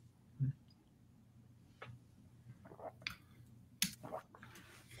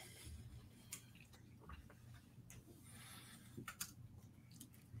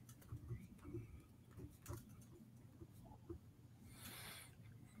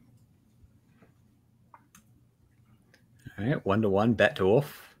 All right, 1-1, bet to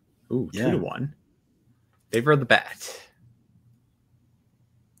wolf. Ooh, Yeah. 2-1. Favor of the bat.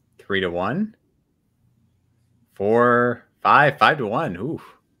 3-1. 4, 5, 5-1. Ooh.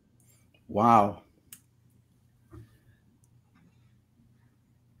 Wow.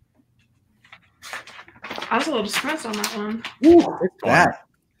 I was a little surprised on that one. Ooh, bat.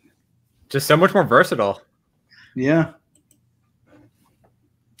 Just so much more versatile. Yeah.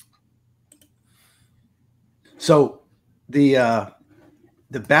 So the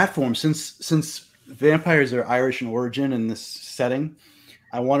bat form, since vampires are Irish in origin in this setting,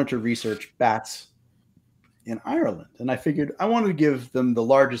 I wanted to research bats in Ireland, and I figured I wanted to give them the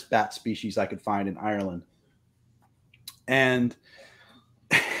largest bat species I could find in Ireland. And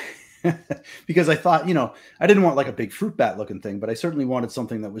because I thought, I didn't want like a big fruit bat looking thing, but I certainly wanted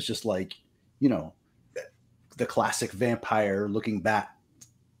something that was just like, the classic vampire looking bat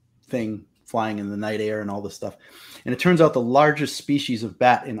thing flying in the night air and all this stuff. And it turns out the largest species of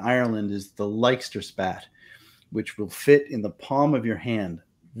bat in Ireland is the Leicester bat, which will fit in the palm of your hand.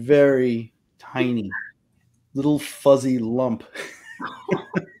 Very tiny, little fuzzy lump.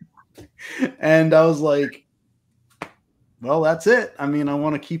 And I was like, well, that's it. I mean, I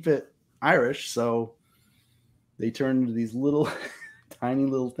want to keep it Irish. So they turned into these little tiny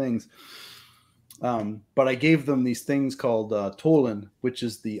little things. But I gave them these things called tolin, which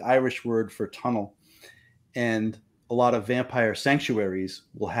is the Irish word for tunnel. And a lot of vampire sanctuaries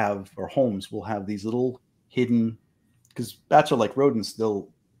will have, or homes will have, these little hidden, because bats are like rodents.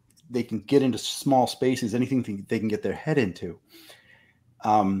 They can get into small spaces, anything they can get their head into.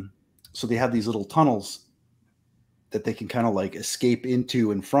 So they have these little tunnels that they can kind of like escape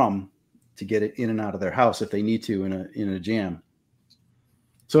into and from to get it in and out of their house if they need to in a jam.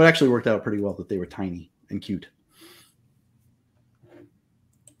 So it actually worked out pretty well that they were tiny and cute.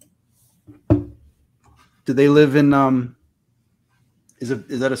 Do they live in is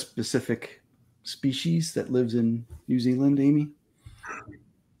that a specific species that lives in New Zealand, Amy?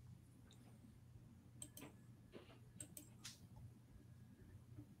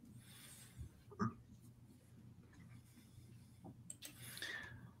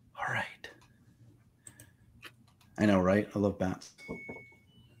 All right. I know, right? I love bats.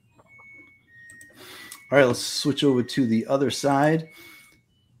 All right, let's switch over to the other side.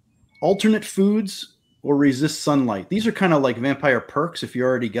 Alternate foods or resist sunlight. These are kind of like vampire perks if you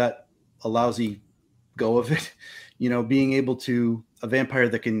already got a lousy go of it. Being able to, a vampire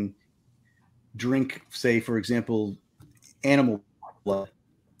that can drink, say, for example, animal blood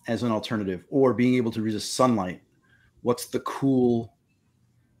as an alternative, or being able to resist sunlight. What's the cooler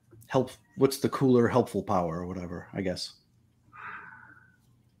helpful power or whatever, I guess.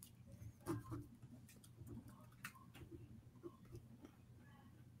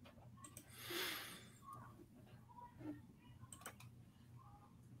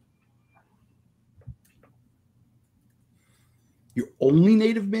 Your only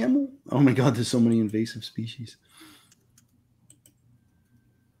native mammal? Oh my God, there's so many invasive species.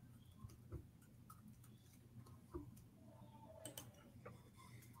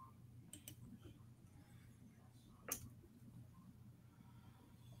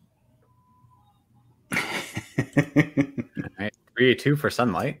 All right, 3-2 for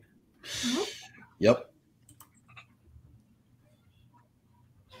sunlight. Yep.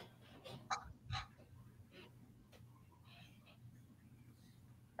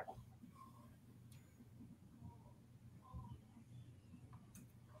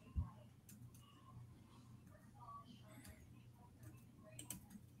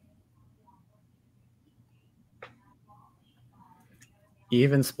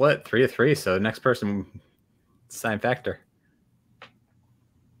 Even split 3-3. So next person, sign factor.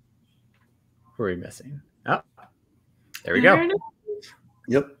 Who are we missing? Oh, there we go.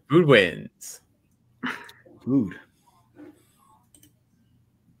 Yep. Food wins. Food.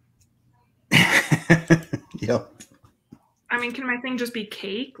 Yep. I mean, can my thing just be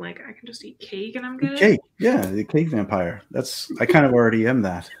cake? Like, I can just eat cake and I'm good? Cake. Yeah, the cake vampire. I kind of already am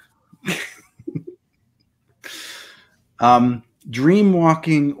that. Dream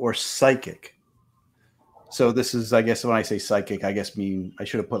walking or psychic. So this is, I guess when I say psychic, I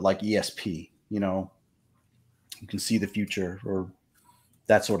should have put like ESP, you know, you can see the future or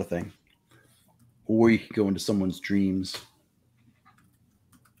that sort of thing. Or you could go into someone's dreams.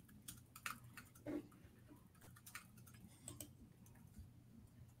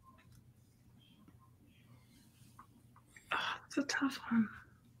 Oh, that's a tough one.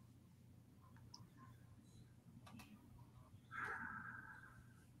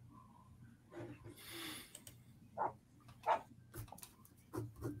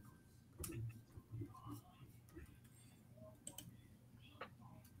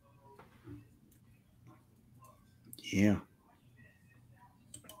 Yeah.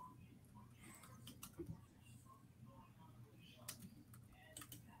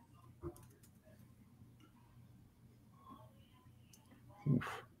 Oof.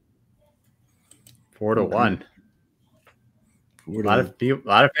 4-1. A lot of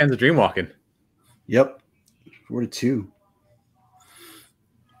fans of dream walking. Yep. 4-2.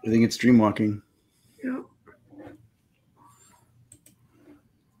 I think it's dream walking. Yep.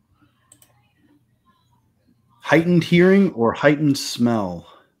 Heightened hearing or heightened smell?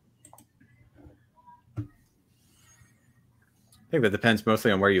 I think that depends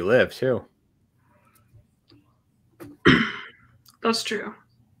mostly on where you live, too. That's true.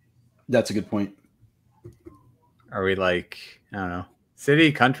 That's a good point. Are we like, I don't know,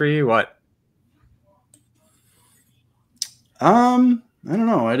 city, country, what? I don't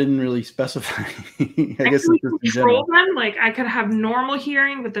know. I didn't really specify. I guess it's just control them. Like I could have normal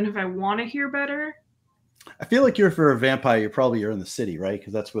hearing, but then if I want to hear better, I feel like for a vampire, you're in the city, right?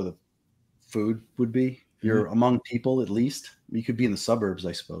 Because that's where the food would be. You're among people, at least. You could be in the suburbs,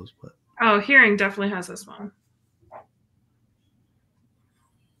 I suppose. But oh, hearing definitely has this one.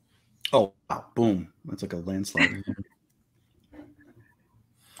 Oh, wow. Boom. That's like a landslide.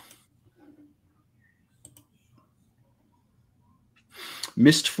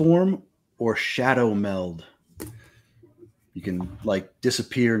 Mist form or shadow meld? You can like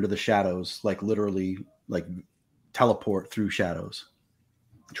disappear into the shadows, like literally like teleport through shadows,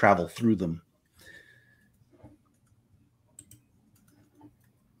 travel through them.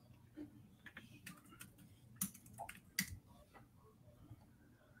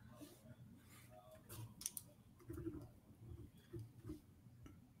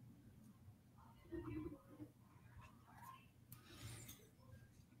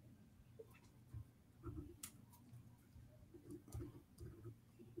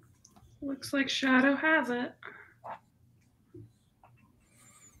 Looks like shadow has it.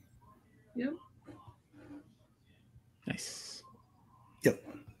 Yep. Nice. Yep.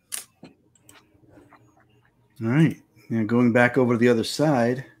 All right. Now going back over to the other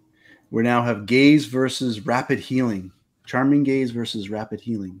side, we now have gaze versus rapid healing. Charming gaze versus rapid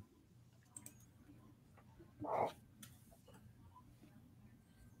healing.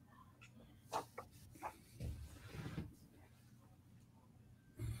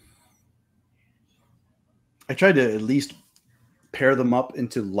 I tried to at least pair them up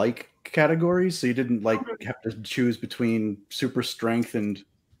into like categories, so you didn't like have to choose between super strength and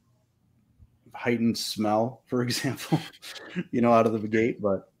heightened smell, for example, out of the gate.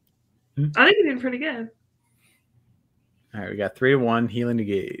 But I think you did pretty good. All right, we got 3-1, healing to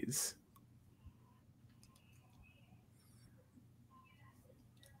gaze.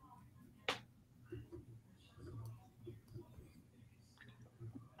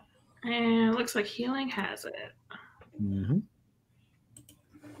 And it looks like healing has it. Mm-hmm.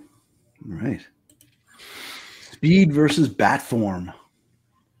 All right. Speed versus bat form.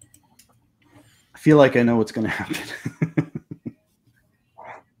 I feel like I know what's going to happen.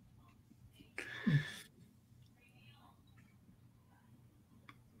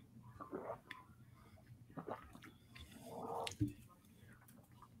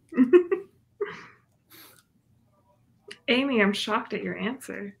 Amy, I'm shocked at your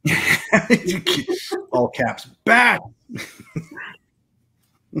answer. All caps. Bat!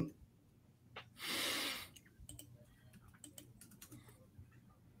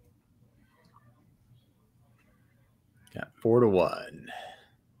 Got 4-1.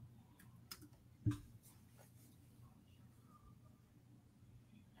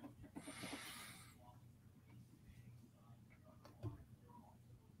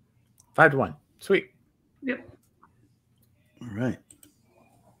 5-1. Sweet. Yep. All right.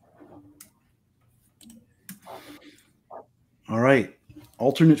 All right.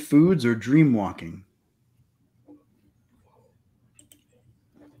 Alternate foods or dream walking?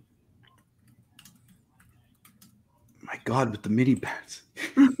 My God, with the mini bats.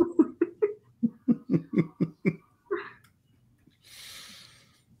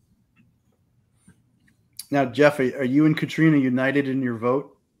 Now, Jeff, are you and Katrina united in your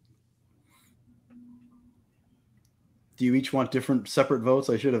vote? Do you each want different separate votes?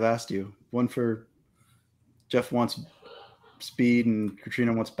 I should have asked you. One for Jeff wants speed and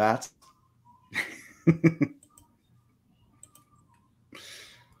Katrina wants bats.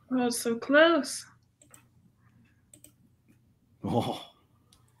 Oh, so close. Oh,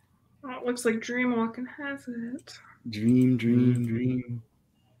 it looks like Dreamwalking has it. Dream.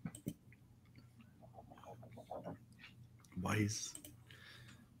 Wise.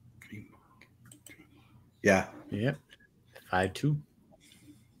 Dreamwalk. Yeah. Yep. 5-2.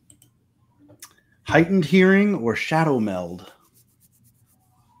 Heightened hearing or shadow meld?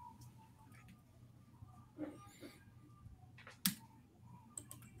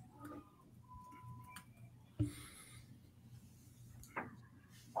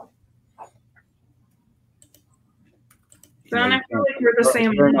 Ben, I feel like we're the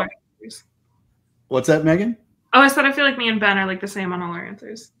same on all our answers. What's that, Megan? Oh, I said I feel like me and Ben are like the same on all our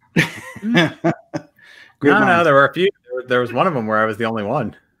answers. No, there were a few. There was one of them where I was the only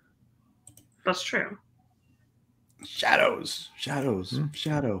one. That's true. Shadows.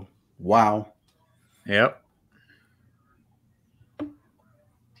 Shadow. Wow. Yep.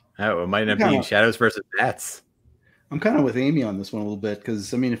 Oh, it might not be shadows versus bats. I'm kind of with Amy on this one a little bit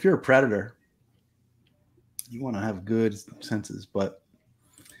because, I mean, if you're a predator, you want to have good senses, but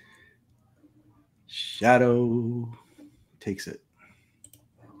shadow takes it.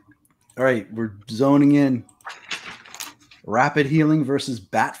 All right, we're zoning in. Rapid healing versus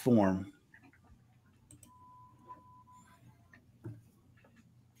bat form.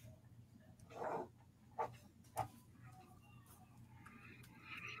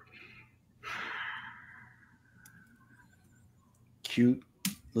 Cute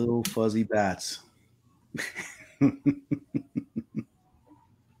little fuzzy bats.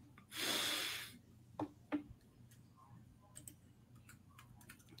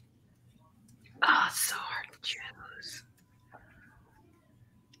 So hard to choose.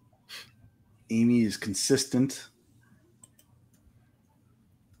 Amy is consistent.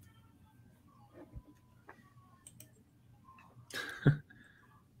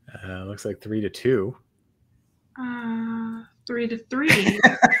 Looks like 3-2. 3-3.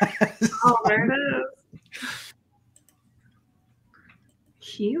 Oh, there it is.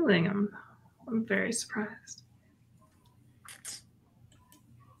 Healing. I'm very surprised.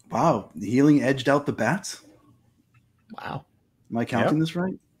 Wow, the healing edged out the bats. Wow. Am I counting this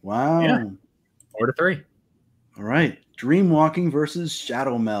right? Wow. Yeah. 4-3. All right. Dream walking versus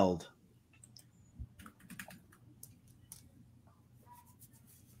shadow meld.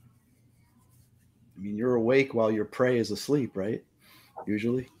 I mean, you're awake while your prey is asleep, right?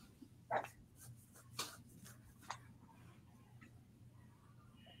 Usually.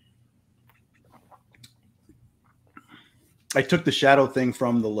 I took the shadow thing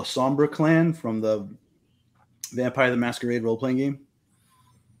from the La Sombra clan from the Vampire the Masquerade role-playing game.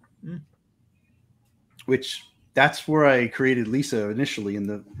 Which that's where I created Lisa initially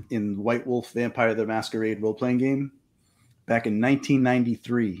in White Wolf Vampire the Masquerade role-playing game back in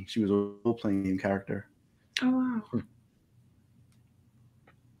 1993. She was a role-playing game character. Oh wow.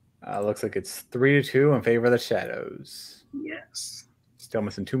 Looks like it's 3-2 in favor of the shadows. Yes. Still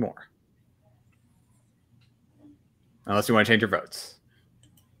missing 2 more. Unless you want to change your votes.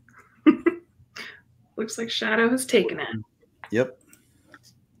 Looks like Shadow has taken it. Yep.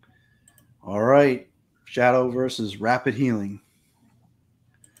 All right. Shadow versus rapid healing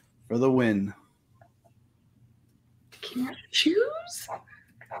for the win. Can't choose? All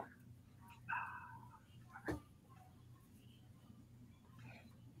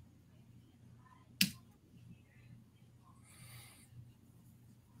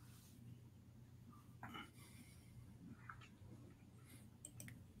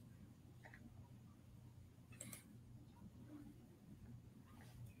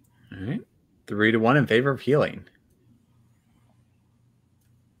right. 3-1 in favor of healing.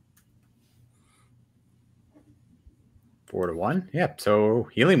 4-1. Yep. So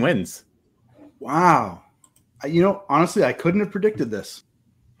healing wins. Wow. Honestly, I couldn't have predicted this.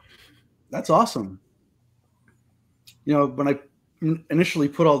 That's awesome. When I initially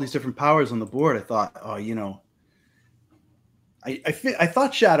put all these different powers on the board, I thought, I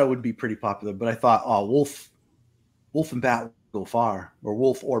thought Shadow would be pretty popular, but I thought, oh, Wolf and Bat will go far, or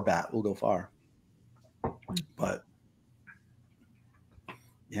Wolf or Bat will go far. But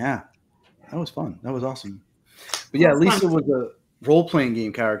yeah, that was fun. That was awesome. But yeah, Lisa was a role-playing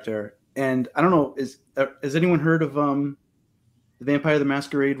game character, and I don't know, has anyone heard of the Vampire the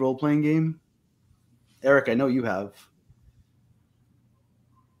Masquerade role-playing game? Eric, I know you have.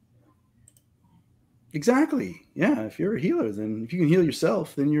 Exactly. Yeah, if you're a healer, then if you can heal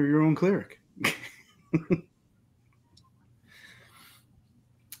yourself, then you're your own cleric.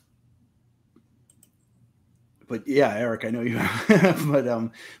 But yeah, Eric, I know you have.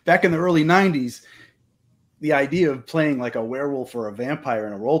 But back in the early 90s, the idea of playing like a werewolf or a vampire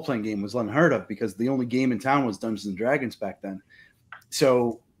in a role-playing game was unheard of because the only game in town was Dungeons and Dragons back then.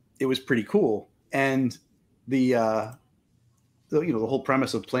 So it was pretty cool. And the whole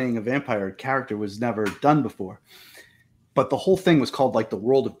premise of playing a vampire character was never done before. But the whole thing was called like the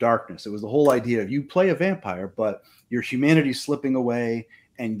World of Darkness. It was the whole idea of you play a vampire, but your humanity's slipping away,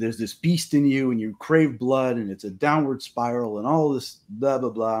 and there's this beast in you, and you crave blood, and it's a downward spiral, and all this blah, blah,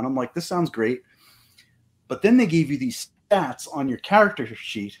 blah. And I'm like, this sounds great. But then they gave you these stats on your character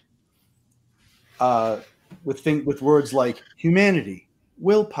sheet with words like humanity,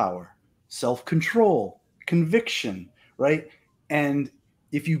 willpower, self-control, conviction, right? And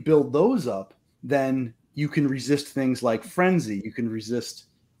if you build those up, then you can resist things like frenzy. You can resist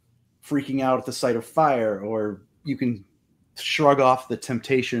freaking out at the sight of fire, or you can shrug off the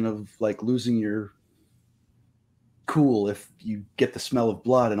temptation of like losing your cool if you get the smell of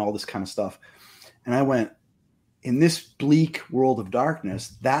blood and all this kind of stuff. And I went, in this bleak world of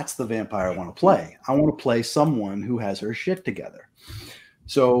darkness, that's the vampire I want to play. I want to play someone who has her shit together.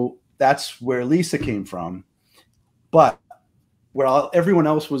 So that's where Lisa came from. But where everyone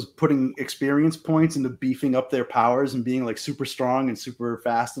else was putting experience points into beefing up their powers and being like super strong and super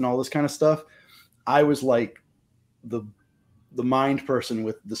fast and all this kind of stuff, I was like the mind person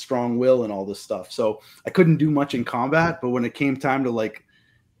with the strong will and all this stuff. So I couldn't do much in combat, but when it came time to like,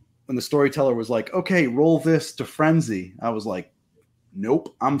 when the storyteller was like, okay, roll this to frenzy, I was like,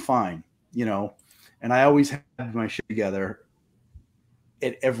 nope, I'm fine, and I always had my shit together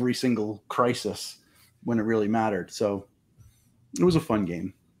at every single crisis when it really mattered. So it was a fun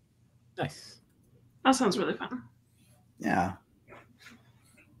game. Nice. That sounds really fun. Yeah.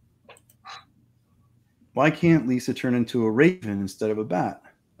 Why can't Lisa turn into a raven instead of a bat?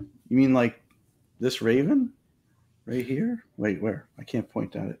 You mean like this raven right here? Wait, where? I can't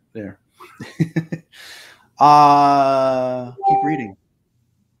point at it. There. Keep reading.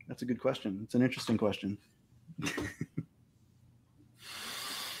 That's a good question. It's an interesting question.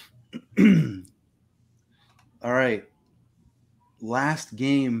 All right. Last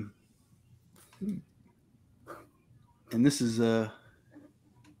game. And this is a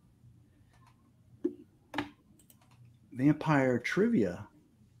vampire trivia.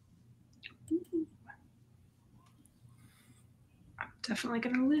 I'm definitely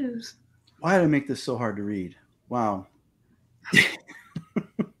going to lose. Why did I make this so hard to read? Wow.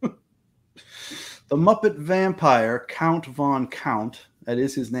 The Muppet Vampire, Count Von Count, that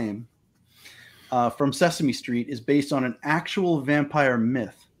is his name, from Sesame Street, is based on an actual vampire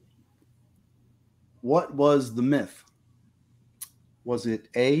myth. What was the myth? Was it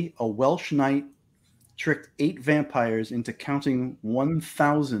A, a Welsh knight tricked 8 vampires into counting to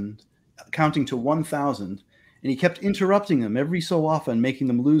 1,000, and he kept interrupting them every so often, making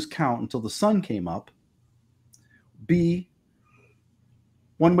them lose count until the sun came up? B,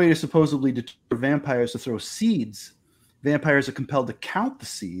 one way to supposedly deter vampires to throw seeds, vampires are compelled to count the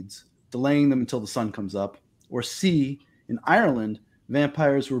seeds, delaying them until the sun comes up. Or C, in Ireland,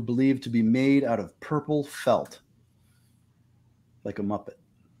 vampires were believed to be made out of purple felt, like a Muppet.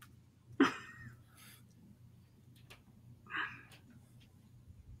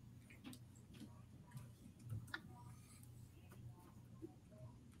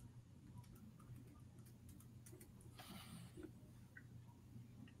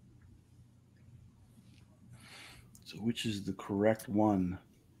 So which is the correct one?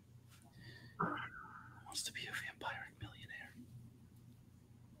 Wants to be a vampire millionaire.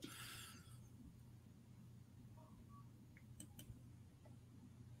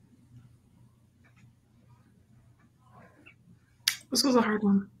 This was a hard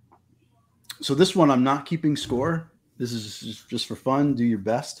one. So this one, I'm not keeping score. This is just for fun. Do your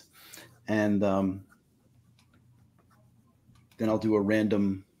best. And then I'll do a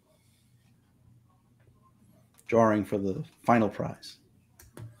random drawing for the final prize.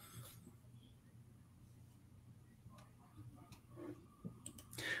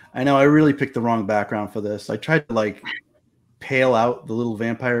 I know I really picked the wrong background for this. I tried to like pale out the little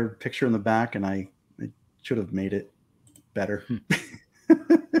vampire picture in the back, and I should have made it better.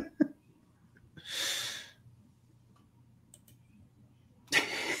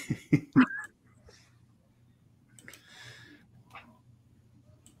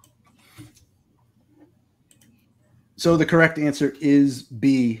 So the correct answer is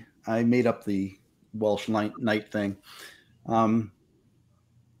B. I made up the Welsh knight thing, and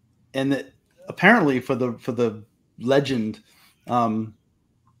that apparently for the legend,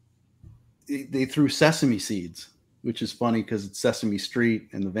 they threw sesame seeds, which is funny because it's Sesame Street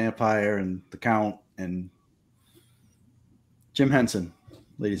and the vampire and the Count and Jim Henson,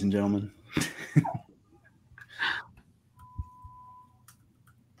 ladies and gentlemen.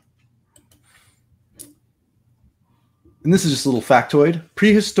 And this is just a little factoid.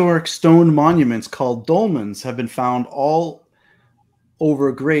 Prehistoric stone monuments called dolmens have been found all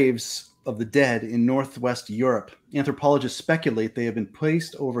over graves of the dead in northwest Europe. Anthropologists speculate they have been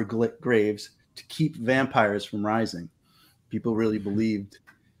placed over graves to keep vampires from rising. People really believed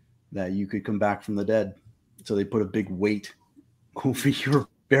that you could come back from the dead. So they put a big weight over your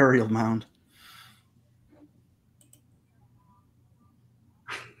burial mound.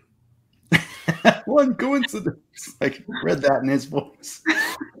 One coincidence. I read that in his voice.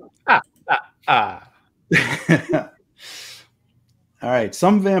 All right.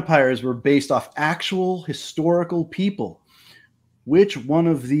 Some vampires were based off actual historical people. Which one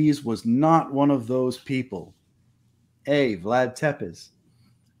of these was not one of those people? A. Vlad Tepes.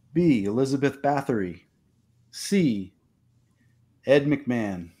 B. Elizabeth Bathory. C. Ed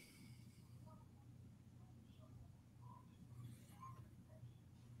McMahon.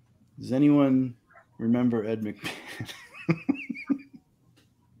 Does anyone remember Ed McMahon?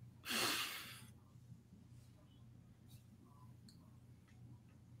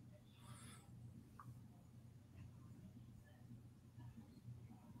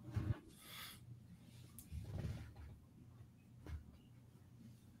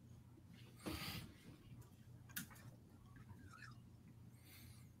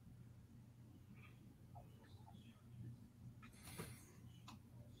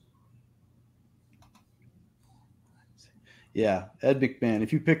 Yeah, Ed McMahon.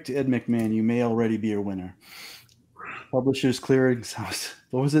 If you picked Ed McMahon, you may already be a winner. Publishers Clearinghouse.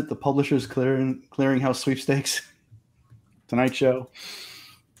 What was it? The Publishers Clearinghouse Sweepstakes? Tonight Show.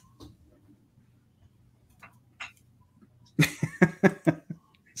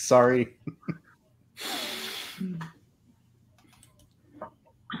 Sorry.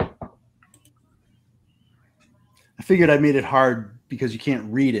 I figured I made it hard because you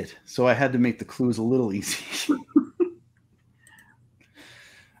can't read it, so I had to make the clues a little easy.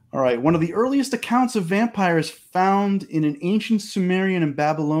 All right, one of the earliest accounts of vampires found in an ancient Sumerian and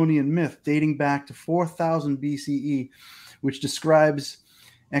Babylonian myth dating back to 4000 BCE, which describes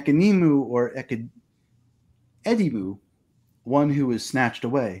Ekenimu or Edimu, one who is snatched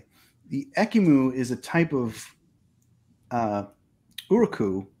away. The Ekimu is a type of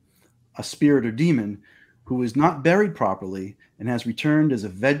Uruku, a spirit or demon, who is not buried properly and has returned as a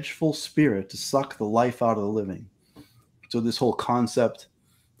vengeful spirit to suck the life out of the living. So this whole concept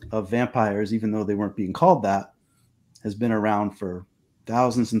of vampires, even though they weren't being called that, has been around for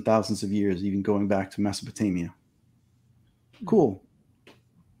thousands and thousands of years, even going back to Mesopotamia. Cool.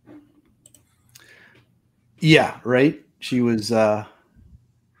 Yeah, right? She was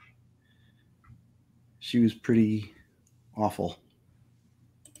pretty awful.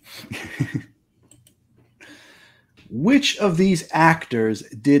 Which of these actors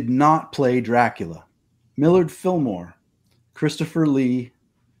did not play Dracula? Millard Fillmore, Christopher Lee,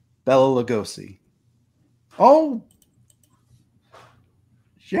 Bela Lugosi. Oh,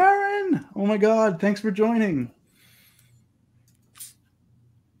 Sharon! Oh my God! Thanks for joining.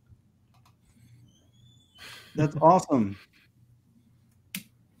 That's awesome.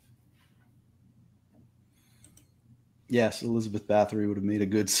 Yes, Elizabeth Bathory would have made a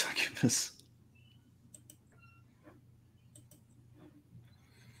good succubus.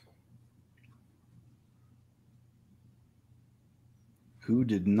 Who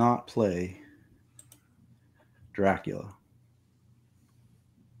did not play Dracula?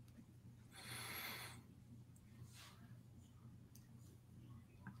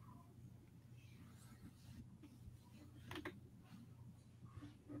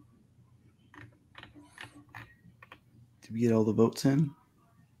 Did we get all the votes in?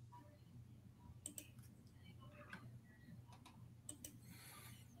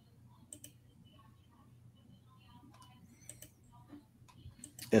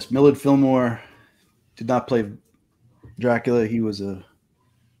 Yes, Millard Fillmore did not play Dracula. He was a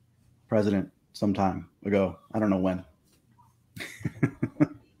president some time ago. I don't know when.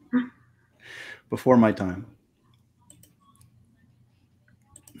 Before my time.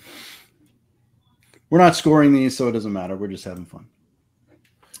 We're not scoring these, so it doesn't matter. We're just having fun.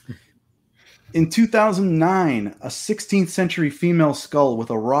 In 2009, a 16th century female skull with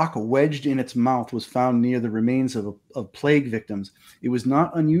a rock wedged in its mouth was found near the remains of plague victims. It was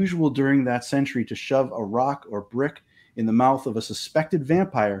not unusual during that century to shove a rock or brick in the mouth of a suspected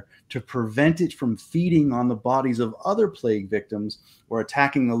vampire to prevent it from feeding on the bodies of other plague victims or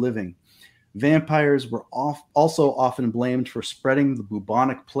attacking the living. Vampires were also often blamed for spreading the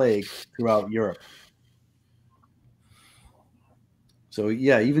bubonic plague throughout Europe. So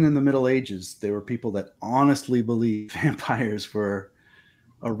yeah, even in the Middle Ages, there were people that honestly believed vampires were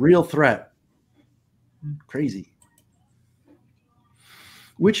a real threat. Crazy.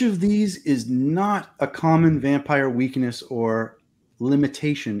 Which of these is not a common vampire weakness or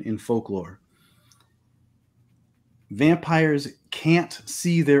limitation in folklore? Vampires can't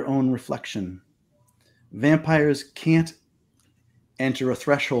see their own reflection. Vampires can't enter a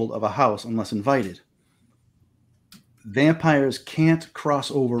threshold of a house unless invited. Vampires can't cross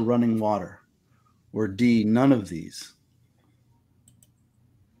over running water. Or D, none of these.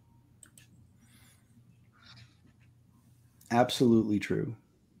 Absolutely true.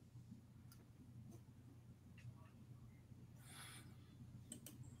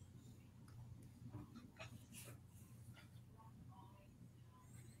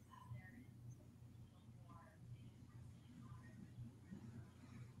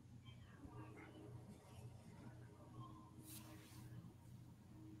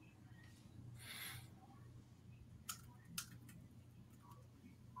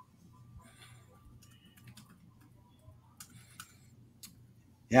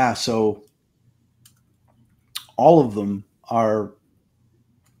 Yeah, so all of them are,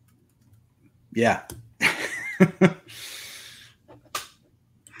 yeah.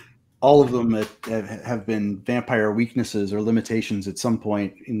 All of them have been vampire weaknesses or limitations at some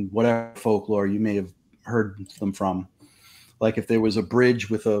point in whatever folklore you may have heard them from. Like if there was a bridge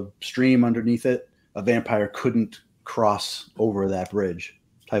with a stream underneath it, a vampire couldn't cross over that bridge,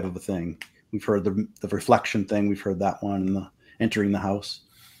 type of a thing. We've heard the reflection thing. We've heard that one, and the entering the house.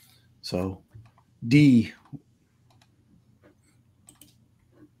 So D.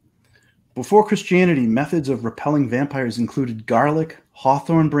 Before Christianity, methods of repelling vampires included garlic,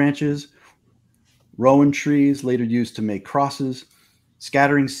 hawthorn branches, rowan trees, later used to make crosses,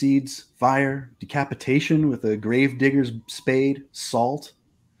 scattering seeds, fire, decapitation with a grave digger's spade, salt,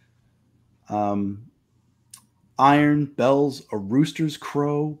 iron, bells, a rooster's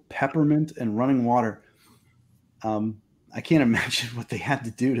crow, peppermint, and running water. I can't imagine what they had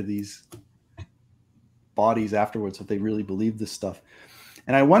to do to these bodies afterwards if they really believed this stuff.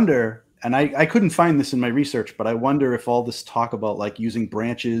 And I wonder, and I couldn't find this in my research, but I wonder if all this talk about like using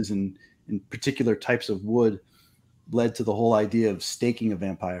branches and particular types of wood led to the whole idea of staking a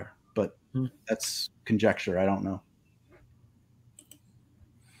vampire. But that's conjecture. I don't know.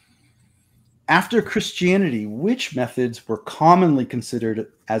 After Christianity, which methods were commonly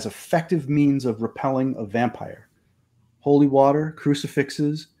considered as effective means of repelling a vampire? Holy water,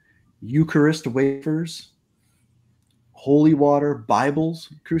 crucifixes, Eucharist wafers, holy water,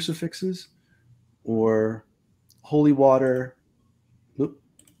 Bibles, crucifixes, or holy water. Oop,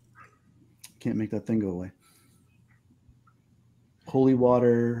 can't make that thing go away. Holy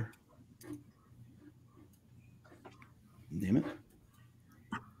water. Damn it.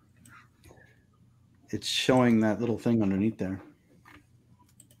 It's showing that little thing underneath there.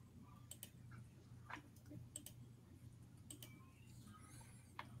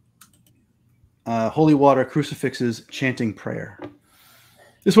 Holy water, crucifixes, chanting prayer.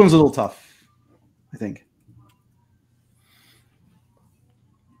 This one's a little tough, I think.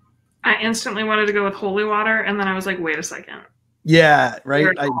 I instantly wanted to go with holy water, and then I was like, wait a second. Yeah, right.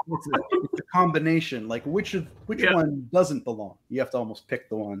 It's a combination. Like which one doesn't belong? You have to almost pick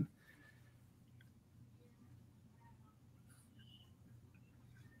the one.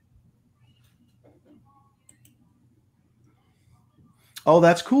 Oh,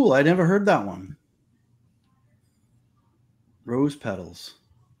 that's cool. I never heard that one. Rose petals.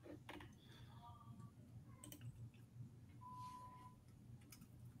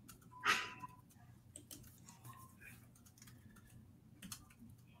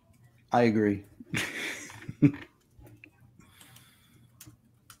 I agree.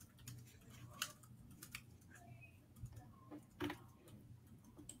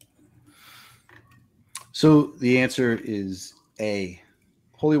 So the answer is A.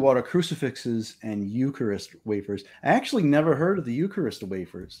 Holy water, crucifixes, and Eucharist wafers. I actually never heard of the Eucharist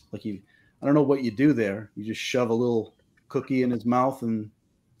wafers. Like I don't know what you do there. You just shove a little cookie in his mouth, and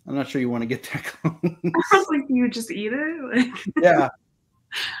I'm not sure you want to get that close. I was like, you just eat it? Like, yeah.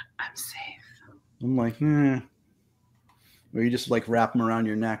 I'm safe. I'm like, or you just like wrap them around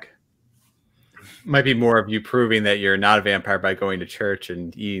your neck. Might be more of you proving that you're not a vampire by going to church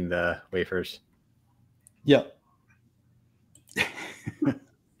and eating the wafers. Yep.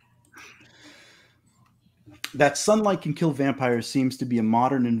 That sunlight can kill vampires seems to be a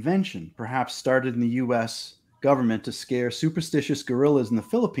modern invention, perhaps started in the U.S. government to scare superstitious guerrillas in the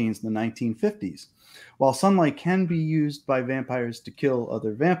Philippines in the 1950s. While sunlight can be used by vampires to kill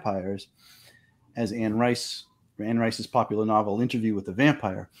other vampires, as Anne Rice's popular novel Interview with the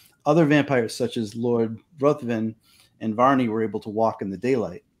Vampire, other vampires such as Lord Ruthven and Varney were able to walk in the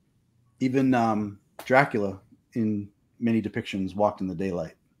daylight. Even Dracula, in many depictions, walked in the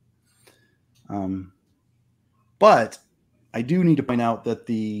daylight. But I do need to point out that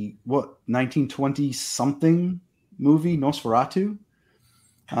the 1920 something movie Nosferatu,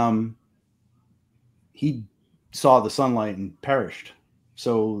 he saw the sunlight and perished.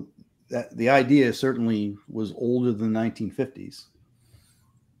 So that the idea certainly was older than the 1950s.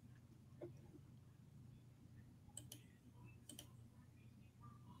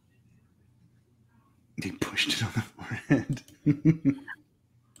 They pushed it on the forehead.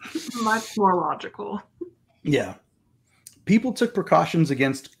 Much more logical. Yeah. People took precautions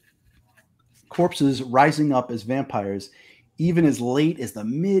against corpses rising up as vampires even as late as the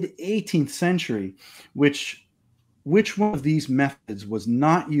mid-18th century, which one of these methods was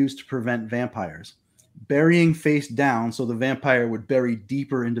not used to prevent vampires? Burying face down so the vampire would bury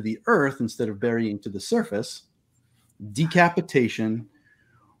deeper into the earth instead of burying to the surface, decapitation,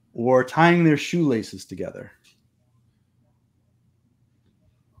 or tying their shoelaces together.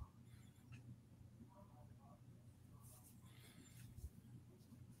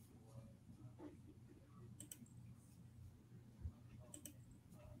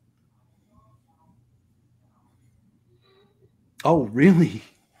 Oh, really?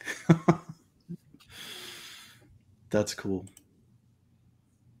 That's cool.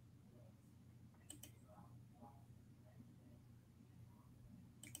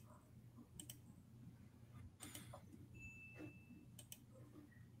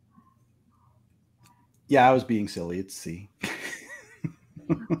 Yeah, I was being silly. It's C.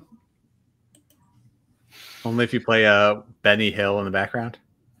 Only if you play Benny Hill in the background?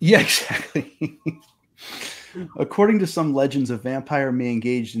 Yeah, exactly. According to some legends, a vampire may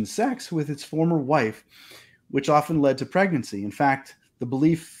engage in sex with its former wife, which often led to pregnancy. In fact, the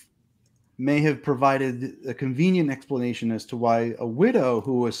belief may have provided a convenient explanation as to why a widow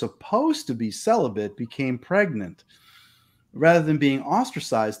who was supposed to be celibate became pregnant. Rather than being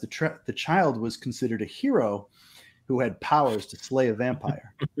ostracized, the child was considered a hero who had powers to slay a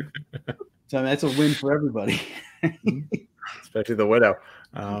vampire. So I mean, that's a win for everybody. Especially the widow.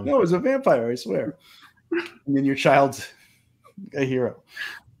 No, it was a vampire, I swear. And then your child's a hero.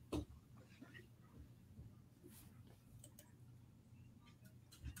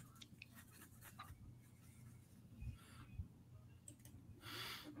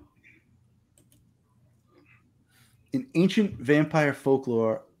 In ancient vampire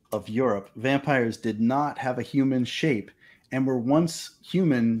folklore of Europe, vampires did not have a human shape and were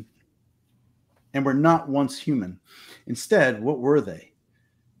not once human. Instead, what were they?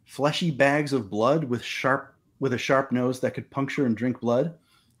 Fleshy bags of blood with a sharp nose that could puncture and drink blood,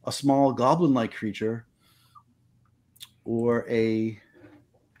 a small goblin-like creature, or a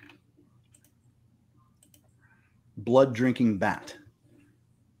blood-drinking bat.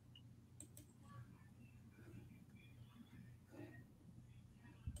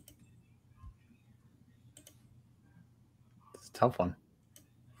 It's a tough one.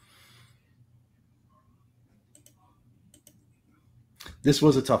 This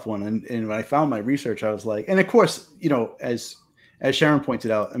was a tough one. And when I found my research, I was like, and of course, as Sharon pointed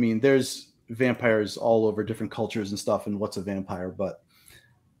out, I mean, there's vampires all over different cultures and stuff and what's a vampire, but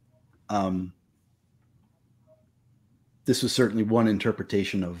this was certainly one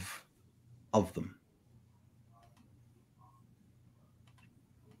interpretation of them.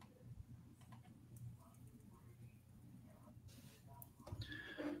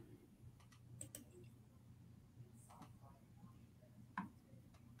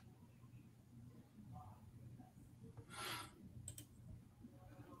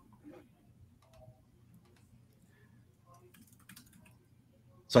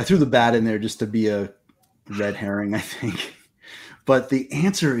 So I threw the bat in there just to be a red herring, I think. But the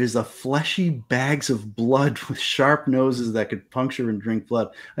answer is a fleshy bags of blood with sharp noses that could puncture and drink blood.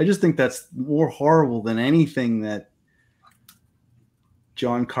 I just think that's more horrible than anything that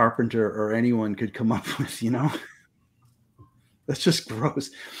John Carpenter or anyone could come up with, That's just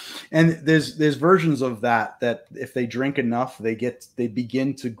gross. And there's versions of that if they drink enough, they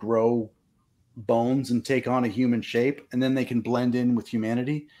begin to grow bones and take on a human shape, and then they can blend in with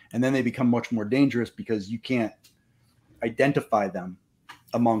humanity, and then they become much more dangerous because you can't identify them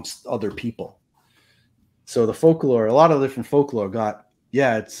amongst other people. So the folklore, a lot of different folklore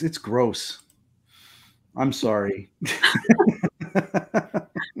it's gross. I'm sorry.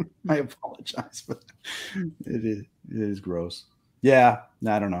 I apologize, but it is gross. Yeah,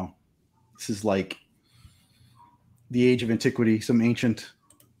 I don't know. This is like the age of antiquity, some ancient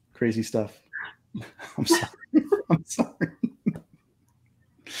crazy stuff. I'm sorry. I'm sorry.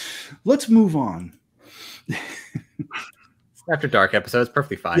 Let's move on. After dark episode, it's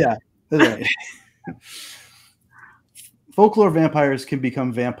perfectly fine. Yeah. Right. Folklore vampires can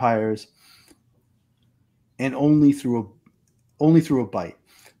become vampires and only through a bite.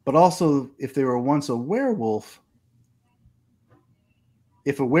 But also, if they were once a werewolf,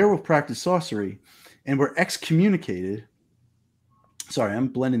 if a werewolf practiced sorcery and were excommunicated, sorry, I'm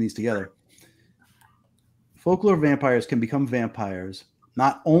blending these together. Folklore vampires can become vampires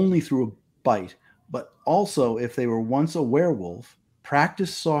not only through a bite, but also if they were once a werewolf,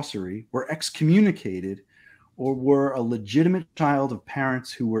 practiced sorcery, were excommunicated, or were a legitimate child of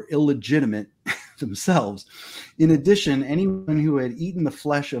parents who were illegitimate themselves. In addition, anyone who had eaten the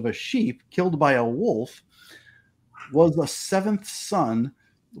flesh of a sheep killed by a wolf was a seventh son,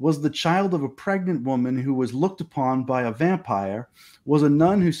 was the child of a pregnant woman who was looked upon by a vampire, was a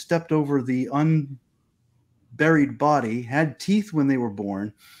nun who stepped over the unburied body, had teeth when they were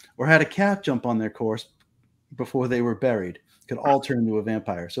born, or had a cat jump on their corpse before they were buried, could all turn into a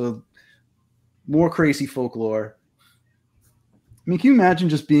vampire. So more crazy folklore. I mean, can you imagine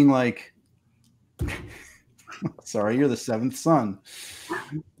just being like, sorry, you're the seventh son.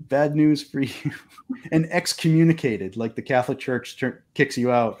 Bad news for you. And excommunicated, like the Catholic Church kicks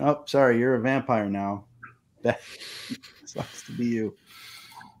you out. Oh, sorry, you're a vampire now. That sucks to be you.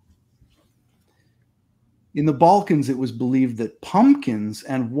 In the Balkans, it was believed that pumpkins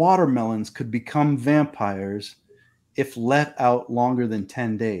and watermelons could become vampires if let out longer than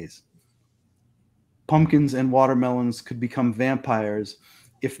 10 days. Pumpkins and watermelons could become vampires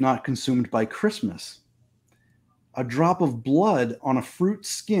if not consumed by Christmas. A drop of blood on a fruit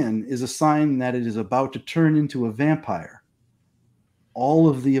skin is a sign that it is about to turn into a vampire. All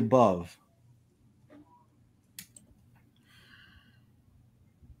of the above.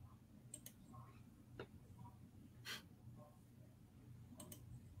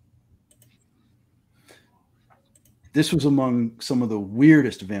 This was among some of the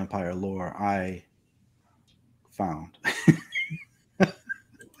weirdest vampire lore I found.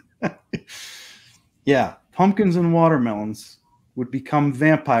 Yeah, pumpkins and watermelons would become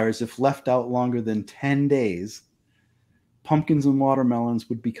vampires if left out longer than 10 days. Pumpkins and watermelons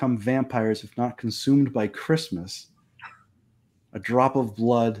would become vampires if not consumed by Christmas. A drop of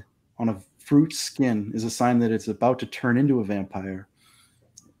blood on a fruit skin is a sign that it's about to turn into a vampire.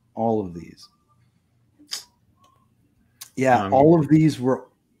 All of these. Yeah, all of these were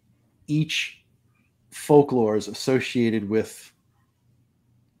each folklores associated with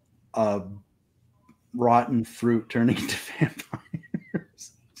rotten fruit turning into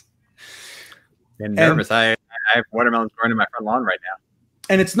vampires. I'm nervous. I have watermelons growing in my front lawn right now.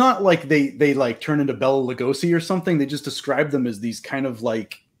 And it's not like they like turn into Bela Lugosi or something. They just describe them as these kind of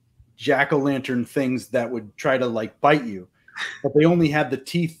like jack-o'-lantern things that would try to like bite you. But they only had the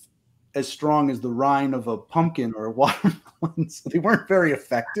teeth as strong as the rind of a pumpkin or a watermelon. So they weren't very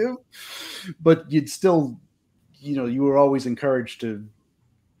effective. But you'd still, you were always encouraged to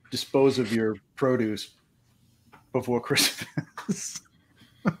dispose of your produce before Christmas.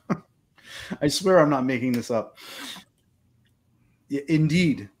 I swear I'm not making this up.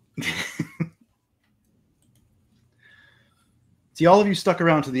 Indeed. See, all of you stuck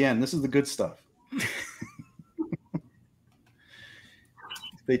around to the end. This is the good stuff.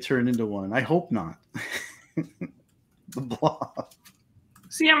 They turn into one. I hope not. The blob.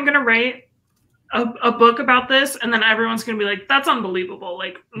 See, I'm going to write a book about this, and then everyone's going to be like, that's unbelievable.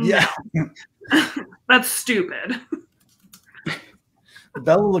 Like, yeah. No. That's stupid.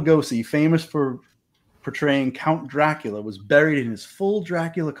 Bela Lugosi, famous for portraying Count Dracula, was buried in his full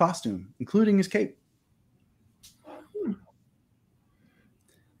Dracula costume, including his cape.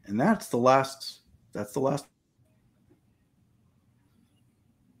 And that's the last.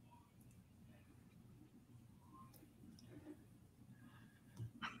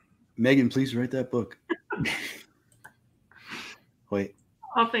 Megan, please write that book. Wait.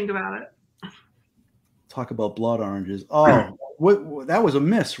 I'll think about it. Talk about blood oranges. Oh, that was a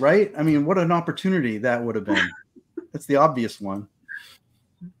miss, right? I mean, what an opportunity that would have been. That's the obvious one.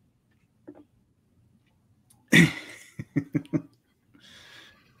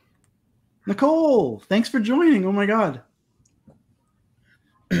 Nicole, thanks for joining. Oh my God.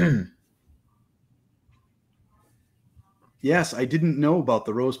 Yes, I didn't know about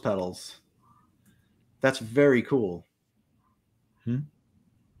the rose petals. That's very cool.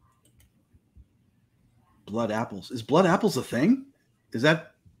 Blood apples. Is blood apples a thing? Do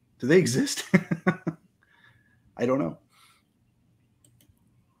they exist? I don't know.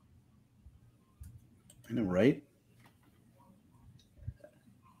 I know, right?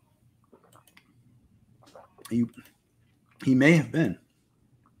 He may have been.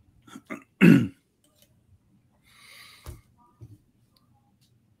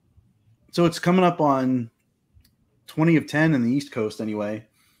 So it's coming up on 20 of 10 in the East Coast anyway.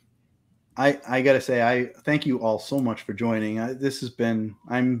 I got to say, I thank you all so much for joining.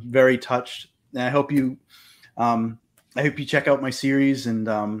 I'm very touched. And I hope you check out my series.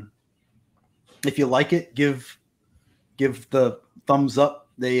 And if you like it, give the thumbs up.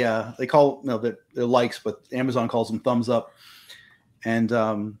 They're likes, but Amazon calls them thumbs up. And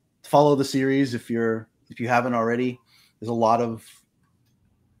follow the series if you haven't already. There's a lot of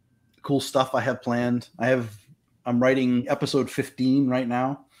cool stuff I have planned. I'm writing episode 15 right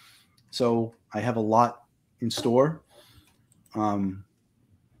now, so I have a lot in store. Was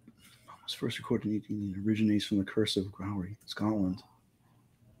first recorded in 18 originates from the Curse of Gowrie, Scotland.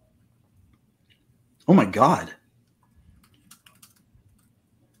 Oh my God.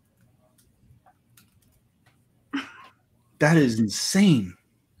 That is insane.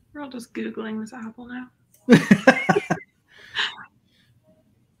 We're all just Googling this apple now.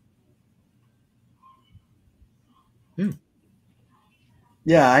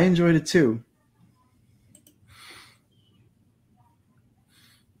 Yeah, I enjoyed it too.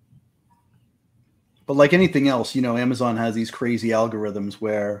 But like anything else, Amazon has these crazy algorithms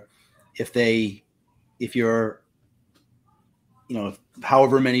where if you're,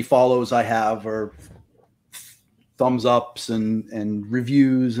 however many follows I have or thumbs ups and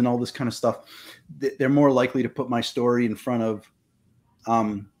reviews and all this kind of stuff, they're more likely to put my story in front of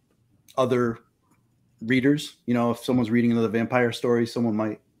other readers. If someone's reading another vampire story,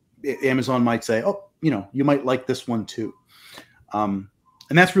 Amazon might say, oh, you might like this one too. And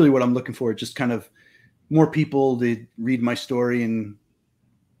that's really what I'm looking for. Just kind of more people to read my story, and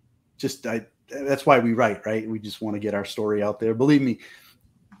that's why we write, right? We just want to get our story out there. Believe me,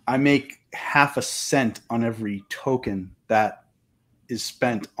 I make half a cent on every token that is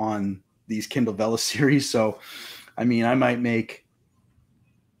spent on these Kindle Vella series. So, I might make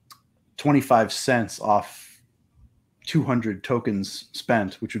 25 cents off 200 tokens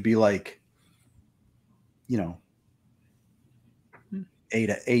spent, which would be like,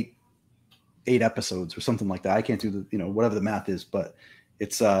 eight episodes or something like that. I can't do the, whatever the math is, but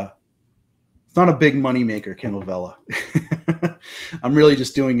it's not a big money maker, Kindle Vella. I'm really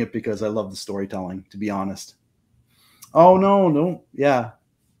just doing it because I love the storytelling, to be honest. Oh no. Yeah.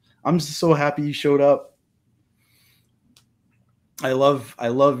 I'm just so happy you showed up. I love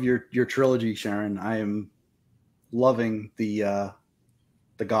your trilogy, Sharon. I am loving the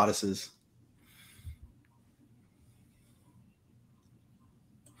goddesses.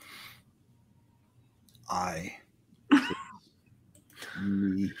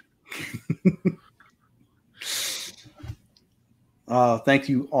 Me. Thank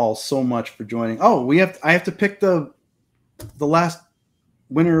you all so much for joining. Oh, I have to pick the last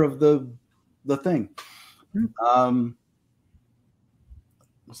winner of the thing.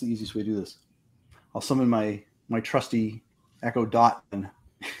 What's the easiest way to do this? I'll summon my trusty Echo Dot and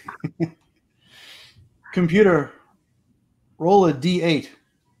computer, roll a D8.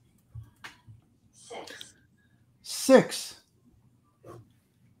 6.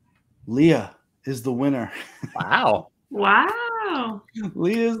 Leah is the winner. Wow. Wow.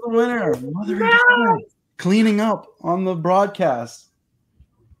 Leah is the winner. Mother of God. Cleaning up on the broadcast.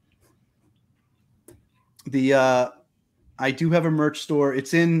 I do have a merch store.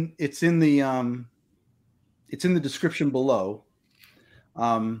 It's in the description below.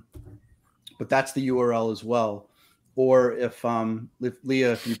 But that's the URL as well. Or if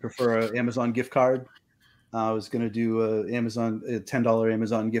Leah, if you prefer an Amazon gift card, I was going to do a $10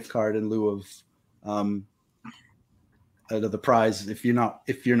 Amazon gift card in lieu of the prize. If you're not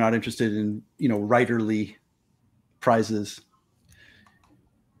interested in writerly prizes.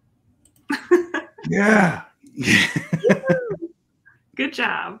 Yeah. Good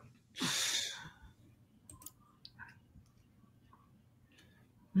job.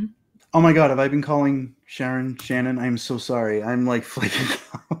 Oh my God, have I been calling Sharon Shannon? I'm so sorry. I'm like flaking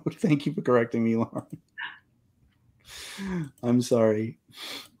out. Thank you for correcting me, Lauren. I'm sorry.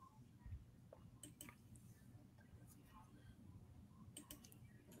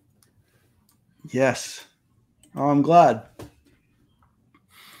 Yes. Oh, I'm glad.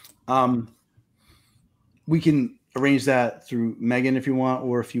 We can arrange that through Megan if you want,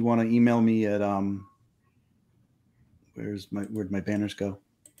 or if you want to email me at where'd my banners go?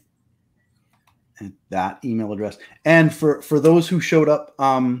 And that email address. And for those who showed up,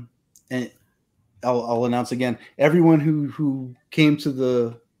 and I'll announce again, everyone who came to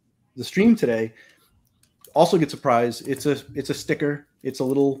the stream today also gets a prize. It's a sticker. It's a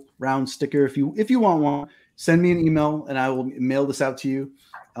little round sticker. If you want one, send me an email and I will mail this out to you.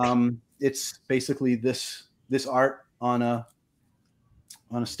 It's basically this art on a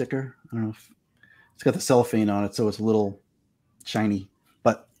sticker. I don't know if it's got the cellophane on it, so it's a little shiny,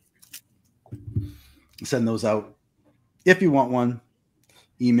 but send those out. If you want one,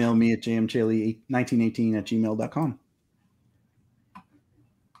 email me at jmchaley1918@gmail.com.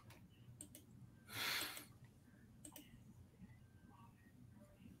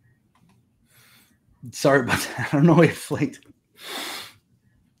 Sorry about that. I don't know why it flaked.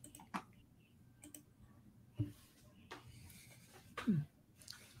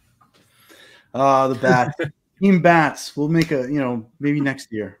 The bats. Team Bats. We'll make maybe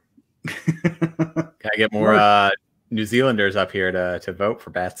next year. Can I get more New Zealanders up here to vote for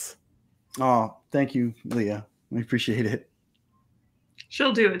bats? Oh, thank you, Leah. I appreciate it.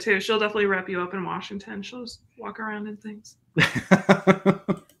 She'll do it too. She'll definitely rep you up in Washington. She'll just walk around and things.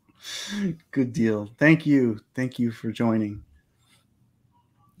 Good deal. Thank you. Thank you for joining.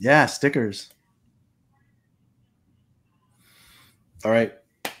 Yeah, stickers. All right.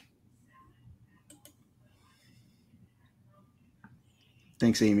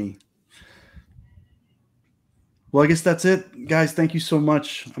 Thanks, Amy. Well, I guess that's it. Guys, thank you so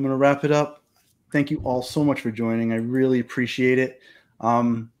much. I'm going to wrap it up. Thank you all so much for joining. I really appreciate it.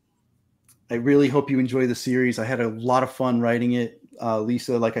 I really hope you enjoy the series. I had a lot of fun writing it.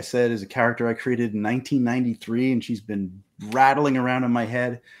 Lisa, like I said, is a character I created in 1993, and she's been rattling around in my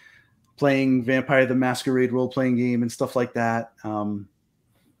head, playing Vampire the Masquerade role-playing game and stuff like that.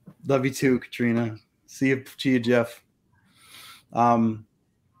 Love you too, Katrina. See you, Jeff.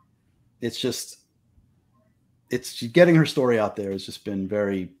 It's getting her story out there has just been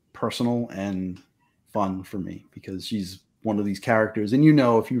very personal and fun for me, because she's one of these characters. And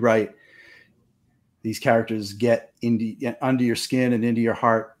if you write, these characters get under your skin and into your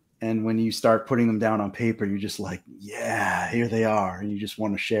heart. And when you start putting them down on paper, you're just like, yeah, here they are. And you just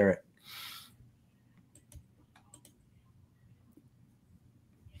want to share it.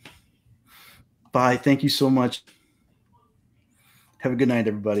 Bye. Thank you so much. Have a good night,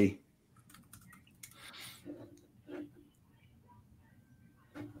 everybody.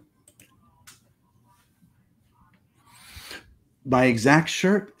 My exact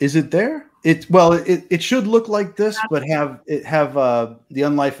shirt, is it there? It should look like this, but have the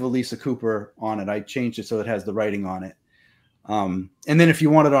Unlife of Elisa Cooper on it. I changed it so it has the writing on it. And then if you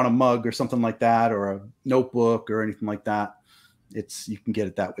want it on a mug or something like that, or a notebook or anything like that, you can get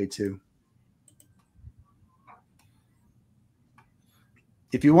it that way too.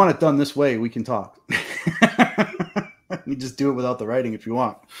 If you want it done this way, we can talk. You just do it without the writing if you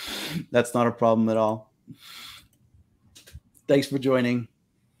want. That's not a problem at all. Thanks for joining.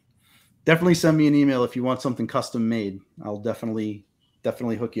 Definitely send me an email if you want something custom made. I'll definitely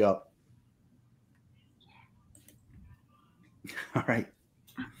hook you up. All right.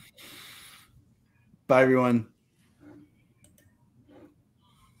 Bye, everyone.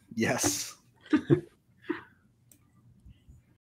 Yes.